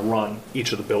and to kind of run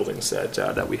each of the buildings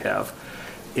that we have.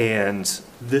 And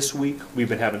this week, we've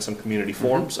been having some community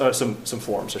forums, some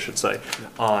forums, I should say.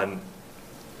 On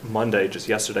Monday, just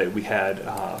yesterday, we had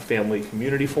a family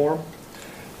community forum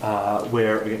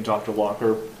where, again, Dr.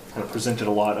 Walker kind of presented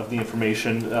a lot of the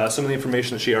information, some of the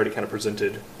information that she already kind of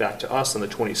presented back to us on the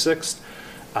 26th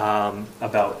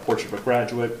about Portrait of a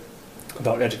Graduate,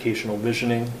 about educational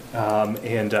visioning,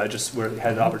 and just where we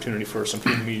had an opportunity for some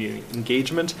community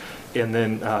engagement, and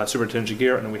then Superintendent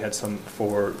Jagir, and then we had some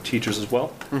for teachers as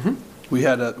well. We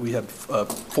had a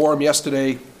forum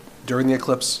yesterday during the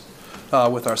eclipse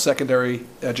with our secondary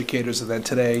educators, and then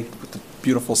today with the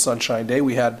beautiful sunshine day,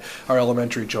 we had our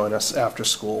elementary join us after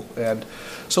school. And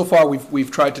so far,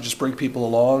 we've tried to just bring people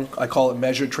along. I call it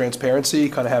measured transparency,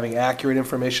 kind of having accurate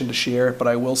information to share. But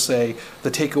I will say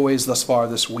the takeaways thus far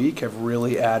this week have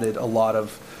really added a lot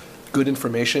of good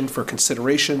information for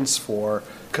considerations, for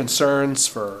concerns,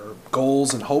 for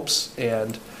goals and hopes,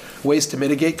 and ways to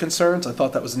mitigate concerns. I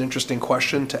thought that was an interesting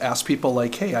question to ask people,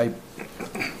 like, hey,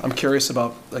 I'm curious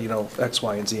about, X,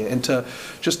 Y, and Z, and to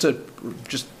just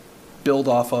build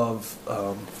off of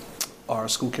our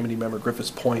school committee member Griffith's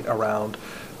point around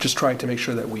just trying to make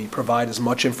sure that we provide as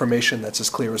much information that's as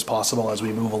clear as possible as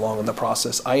we move along in the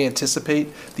process. I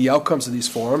anticipate the outcomes of these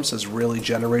forums has really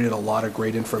generated a lot of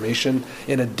great information.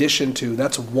 In addition to,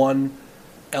 that's one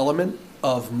element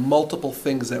of multiple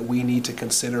things that we need to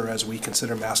consider as we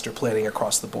consider master planning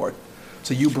across the board.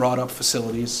 So you brought up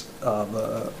facilities,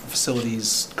 the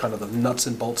facilities, kind of the nuts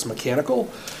and bolts mechanical.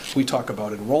 We talk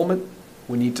about enrollment.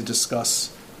 We need to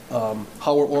discuss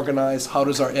how we're organized, how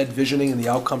does our ed visioning and the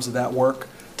outcomes of that work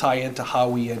tie into how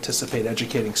we anticipate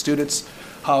educating students,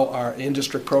 how our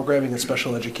in-district programming and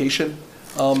special education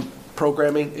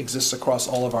programming exists across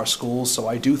all of our schools. So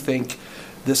I do think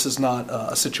this is not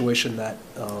a situation that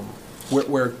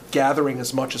we're gathering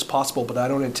as much as possible, but I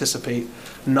don't anticipate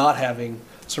not having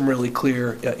some really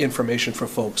clear information for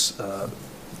folks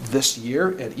this year,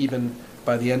 and even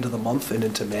by the end of the month and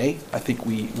into May. I think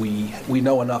we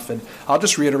know enough. And I'll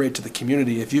just reiterate to the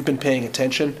community, if you've been paying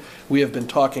attention, we have been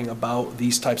talking about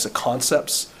these types of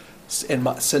concepts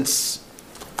since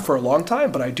for a long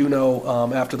time, but I do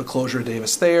know after the closure of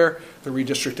Davis there, the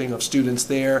redistricting of students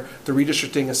there, the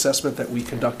redistricting assessment that we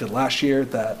conducted last year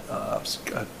that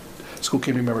school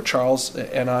committee member Charles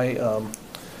and I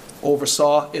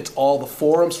oversaw. It's all the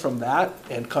forums from that,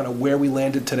 and kind of where we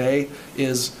landed today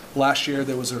is last year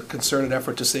there was a concerted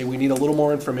effort to say we need a little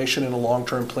more information in a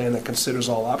long-term plan that considers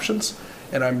all options,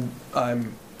 and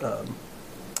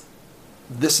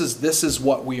this is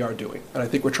what we are doing. And I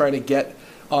think we're trying to get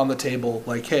on the table,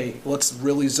 like, hey, let's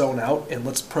really zone out and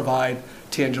let's provide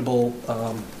tangible,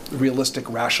 realistic,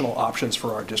 rational options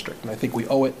for our district. And I think we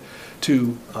owe it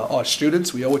to our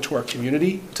students, we owe it to our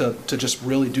community to just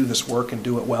really do this work and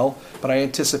do it well. But I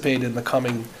anticipate in the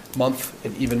coming month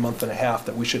and even month and a half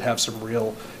that we should have some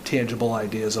real tangible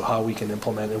ideas of how we can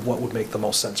implement and what would make the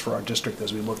most sense for our district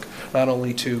as we look not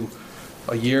only to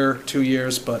a year, 2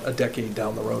 years, but a decade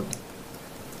down the road.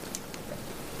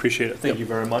 Appreciate it. Thank you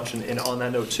very much. And on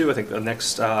that note, too, I think the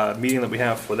next meeting that we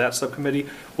have for that subcommittee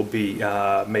will be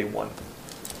May 1.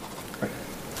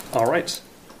 All right.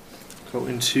 Go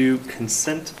into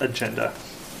consent agenda.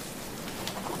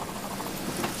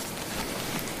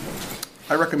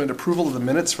 I recommend approval of the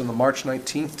minutes from the March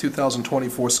 19th,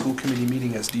 2024 school committee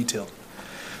meeting as detailed.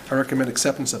 I recommend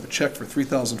acceptance of a check for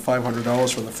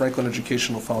 $3,500 from the Franklin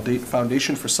Educational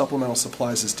Foundation for supplemental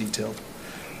supplies as detailed.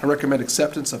 I recommend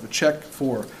acceptance of a check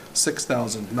for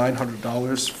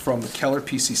 $6,900 from the Keller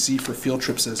PCC for field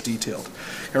trips as detailed.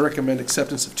 I recommend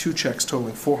acceptance of 2 checks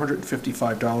totaling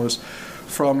 $455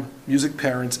 from Music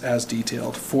Parents as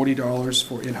detailed, $40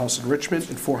 for in-house enrichment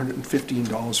and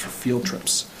 $415 for field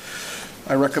trips.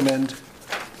 I recommend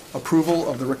approval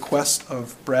of the request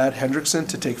of Brad Hendrickson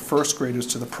to take first graders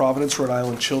to the Providence, Rhode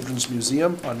Island Children's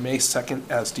Museum on May 2nd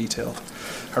as detailed.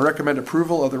 I recommend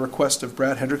approval of the request of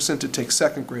Brad Hendrickson to take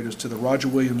second graders to the Roger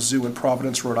Williams Zoo in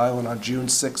Providence, Rhode Island on June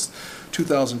 6th,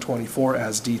 2024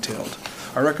 as detailed.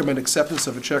 I recommend acceptance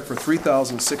of a check for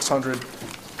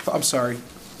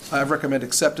I recommend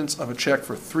acceptance of a check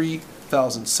for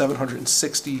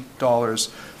 $3,760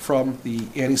 from the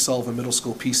Annie Sullivan Middle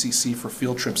School PCC for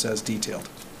field trips as detailed.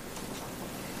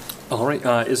 All right.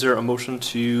 Is there a motion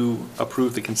to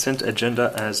approve the consent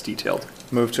agenda as detailed?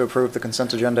 Move to approve the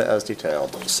consent agenda as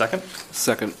detailed. Second?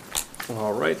 Second.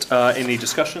 All right. Any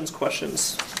discussions,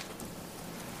 questions?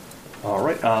 All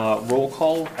right. Roll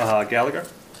call. Gallagher?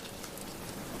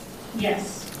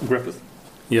 Yes. Griffith?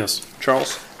 Yes.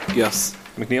 Charles? Yes.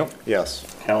 McNeil? Yes.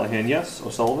 Callahan, yes.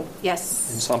 O'Sullivan?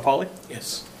 Yes. And Sampali?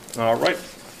 Yes. All right.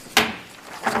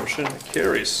 Motion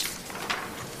carries.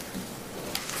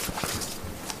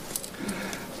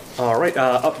 All right,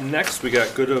 up next, we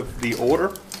got good of the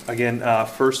order. Again,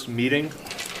 first meeting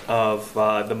of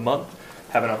the month.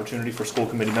 Have an opportunity for school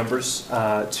committee members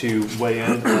to weigh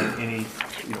in on any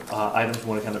items we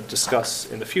want to kind of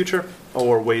discuss in the future,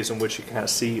 or ways in which you can kind of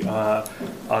see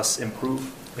us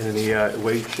improve in any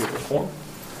way, shape, or form.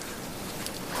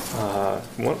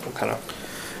 What kind of?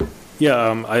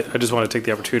 Yeah, I just want to take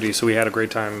the opportunity. So we had a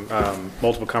great time,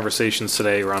 multiple conversations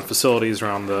today around facilities,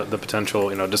 around the potential,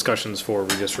 discussions for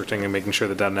redistricting and making sure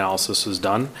that that analysis is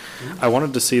done. I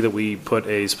wanted to see that we put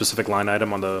a specific line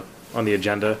item on the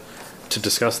agenda to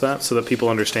discuss that, so that people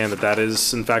understand that that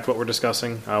is in fact what we're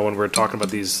discussing when we're talking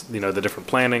about these, the different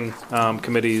planning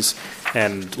committees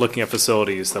and looking at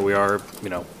facilities, that we are,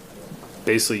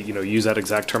 basically, use that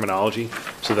exact terminology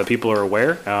so that people are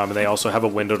aware, and they also have a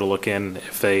window to look in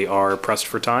if they are pressed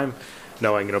for time,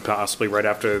 knowing, possibly right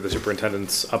after the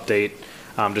superintendent's update,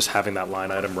 just having that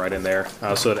line item right in there,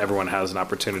 so that everyone has an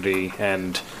opportunity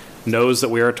and knows that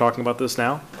we are talking about this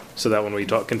now, so that when we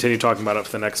continue talking about it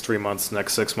for the next 3 months,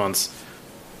 next 6 months,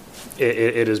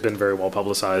 it has been very well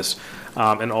publicized.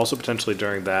 And also potentially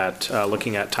during that,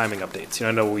 looking at timing updates.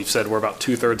 I know we've said we're about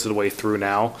 2/3 of the way through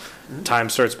now. Time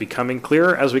starts becoming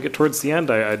clearer as we get towards the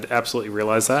end. I absolutely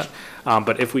realize that.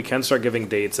 But if we can start giving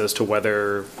dates as to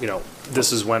whether,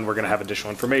 this is when we're going to have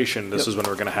additional information, this is when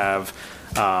we're going to have,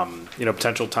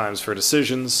 potential times for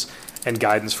decisions and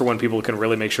guidance for when people can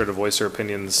really make sure to voice their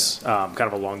opinions kind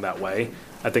of along that way,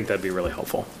 I think that'd be really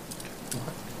helpful.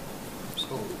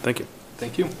 Thank you.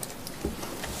 Thank you.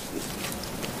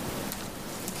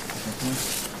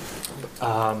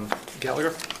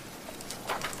 Gallagher?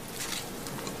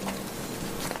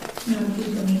 No,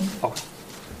 please for me. Oh.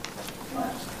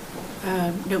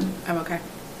 No, I'm okay.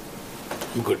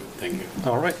 Good, thank you.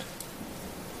 All right.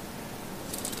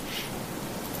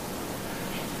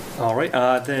 All right,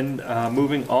 then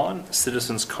moving on,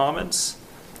 citizens' comments.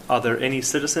 Are there any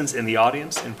citizens in the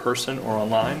audience, in person or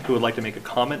online, who would like to make a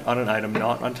comment on an item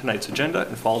not on tonight's agenda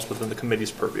and falls within the committee's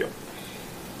purview?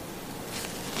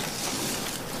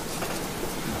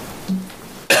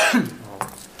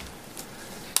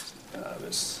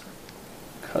 Ms.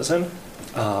 Cousin.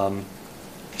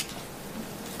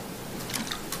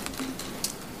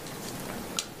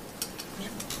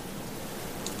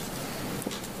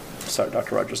 Sorry,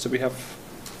 Dr. Rogers, did we have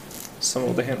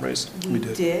someone with a hand raised? We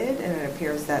did, and it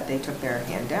appears that they took their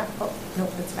hand down. Oh, no,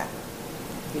 it's back.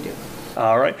 We do.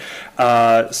 All right.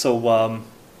 So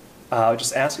I'll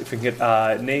just ask if we can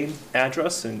get name,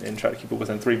 address, and try to keep it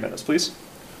within 3 minutes, please.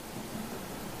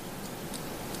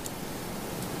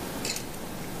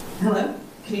 Hello,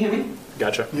 can you hear me?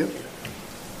 Gotcha. Yep.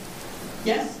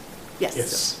 Yes?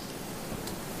 Yes.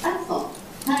 Excellent.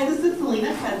 Hi, this is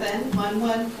Selena Cousin,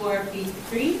 114 B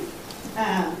Street.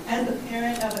 As a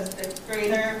parent of a 6th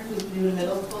grader who's new to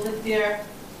middle school this year,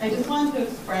 I just wanted to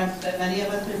express that many of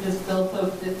us are just still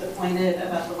so disappointed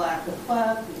about the lack of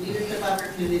clubs and leadership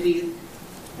opportunities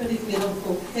for these middle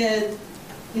school kids.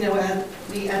 As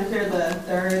we enter the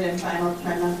 3rd and final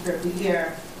trimester of the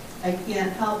year, I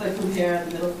can't help but compare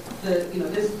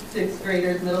this 6th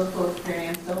grader's middle school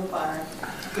experience so far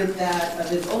with that of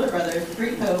his older brother's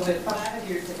pre-COVID 5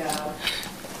 years ago.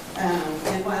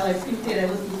 And while I listened to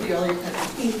the earlier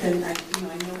presentation, I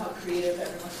know how creative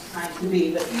everyone's trying to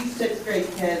be, but these 6th grade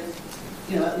kids,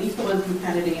 at least the ones from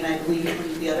Kennedy, and I believe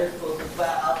from the other schools as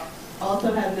well,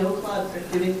 also have no clubs or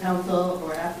student council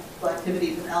or after-school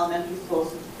activities in elementary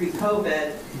schools since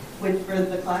pre-COVID, which for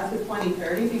the class of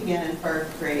 2030 began in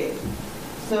 1st grade.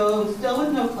 So still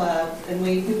with no clubs and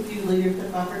way too few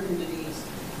leadership opportunities,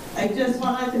 I just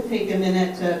wanted to take a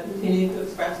minute to continue to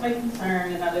express my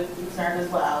concern and others' concern as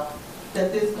well,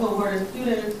 that this cohort of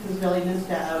students has really missed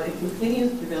out and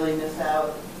continues to really miss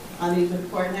out on these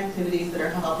important activities that are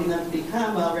helping them to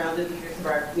become well-rounded leaders of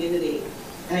our community.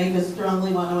 And I just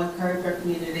strongly want to encourage our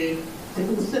community to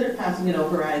consider passing an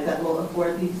override that will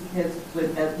afford these kids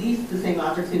with at least the same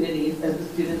opportunities as the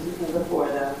students who came before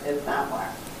them, if not more.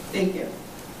 Thank you.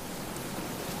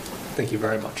 Thank you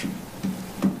very much.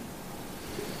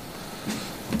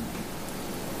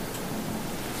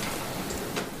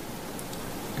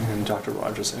 And Dr.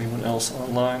 Rogers, anyone else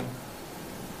online?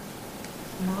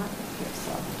 Not here,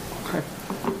 so. Okay.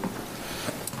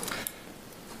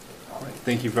 All right,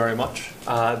 thank you very much.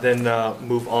 Then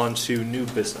move on to new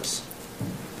business.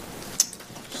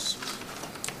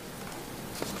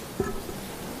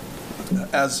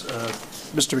 As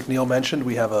Mr. McNeil mentioned,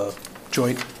 we have a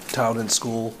joint town and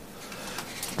school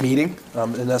meeting,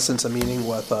 in essence, a meeting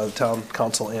with town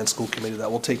council and school committee that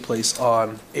will take place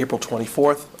on April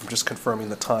 24th. I'm just confirming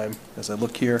the time as I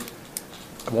look here.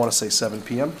 I want to say 7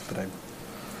 p.m., but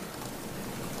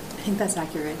I think that's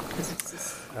accurate, because it's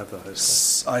just... At the high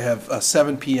school. I have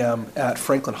 7 PM at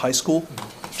Franklin High School,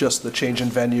 just the change in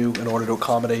venue in order to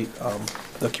accommodate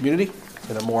the community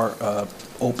in a more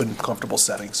open, comfortable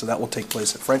setting. So that will take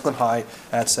place at Franklin High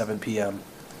at 7 PM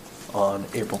on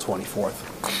April 24th.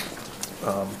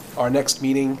 Our next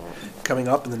meeting coming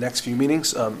up in the next few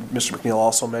meetings, Mr. McNeil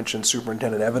also mentioned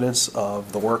superintendent evidence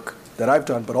of the work that I've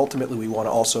done, but ultimately we want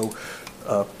to also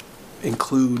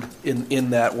include in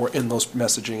that, or in those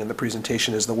messaging in the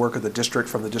presentation, is the work of the district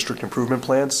from the district improvement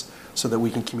plans, so that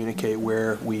we can communicate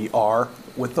where we are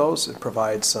with those and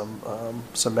provide some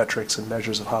metrics and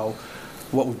measures of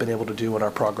what we've been able to do in our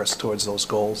progress towards those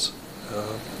goals.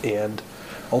 And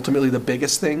ultimately, the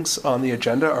biggest things on the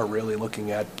agenda are really looking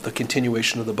at the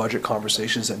continuation of the budget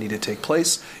conversations that need to take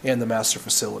place, and the master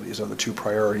facilities are the two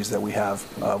priorities that we have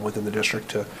within the district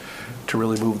to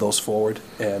really move those forward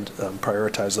and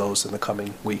prioritize those in the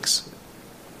coming weeks.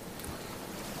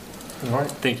 All right,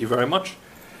 thank you very much.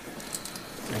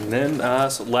 And then,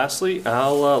 so lastly,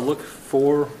 I'll look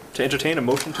to entertain a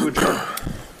motion to adjourn.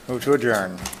 Move to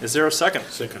adjourn. Is there a second?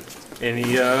 Second. Any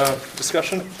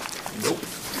discussion? Nope.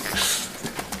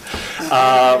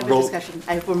 I have a discussion.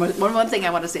 I have one thing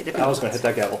I want to say to people. I was going to hit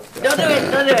that gavel. Don't do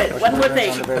it. One more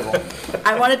thing.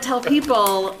 I want to tell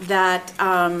people that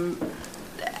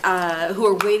who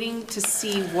are waiting to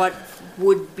see what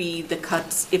would be the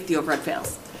cuts if the override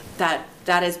fails.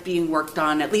 That is being worked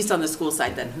on, at least on the school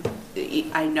side, that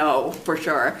I know for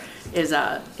sure is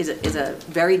a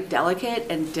very delicate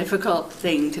and difficult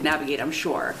thing to navigate, I'm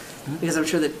sure, because I'm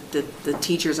sure that the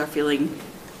teachers are feeling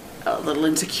a little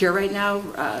insecure right now,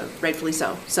 rightfully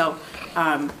so. So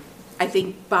I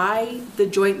think by the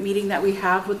joint meeting that we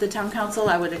have with the town council,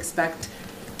 I would expect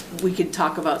we could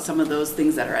talk about some of those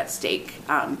things that are at stake,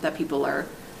 that people are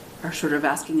sort of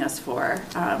asking us for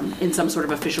in some sort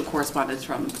of official correspondence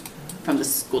from the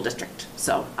school district.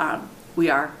 So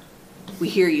we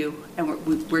hear you, and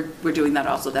we're doing that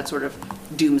also. That sort of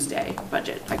doomsday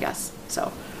budget, I guess.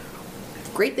 So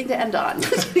great thing to end on.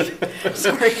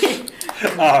 Sorry.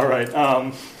 All right.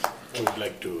 I would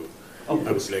like to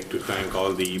thank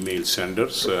all the email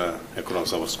senders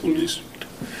across our school district.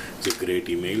 It's great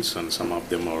emails, and some of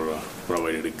them are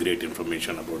provided great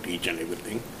information about each and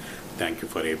everything. Thank you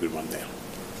for everyone there.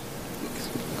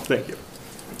 Thank you.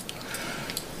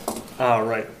 All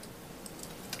right.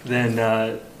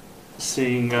 Then,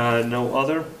 seeing no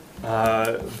other,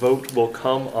 vote will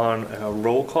come on a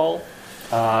roll call.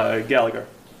 Gallagher.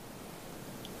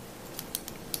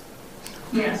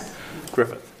 Yes.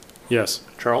 Griffith. Yes.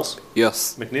 Charles.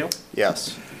 Yes. McNeil.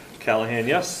 Yes. Callahan,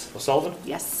 yes. O'Sullivan.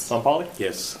 Yes. Sonpali.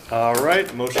 Yes. All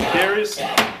right. Motion carries.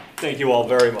 Thank you all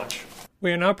very much.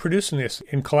 We are now producing this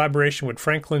in collaboration with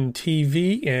Franklin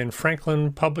TV and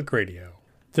Franklin Public Radio.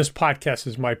 This podcast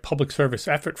is my public service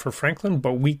effort for Franklin,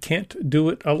 but we can't do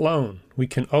it alone. We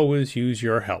can always use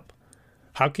your help.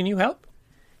 How can you help?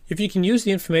 If you can use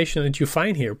the information that you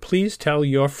find here, please tell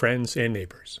your friends and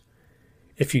neighbors.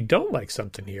 If you don't like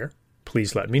something here,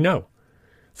 please let me know.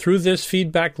 Through this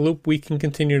feedback loop, we can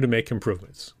continue to make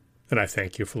improvements. And I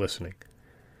thank you for listening.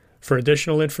 For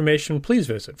additional information, please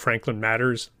visit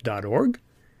franklinmatters.org.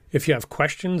 If you have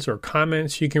questions or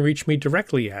comments, you can reach me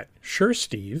directly at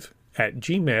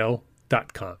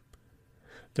suresteve@gmail.com.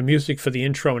 The music for the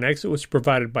intro and exit was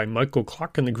provided by Michael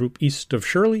Clark and the group East of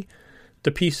Shirley.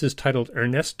 The piece is titled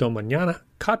Ernesto Mañana,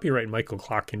 copyright Michael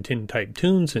Clark and Tintype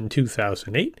Tunes in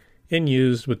 2008, and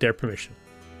used with their permission.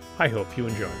 I hope you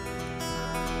enjoy.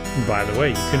 And by the way,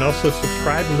 you can also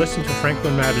subscribe and listen to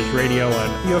Franklin Matters Radio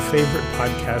on your favorite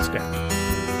podcast app.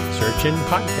 Search in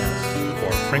podcasts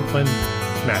for Franklin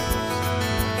Matters.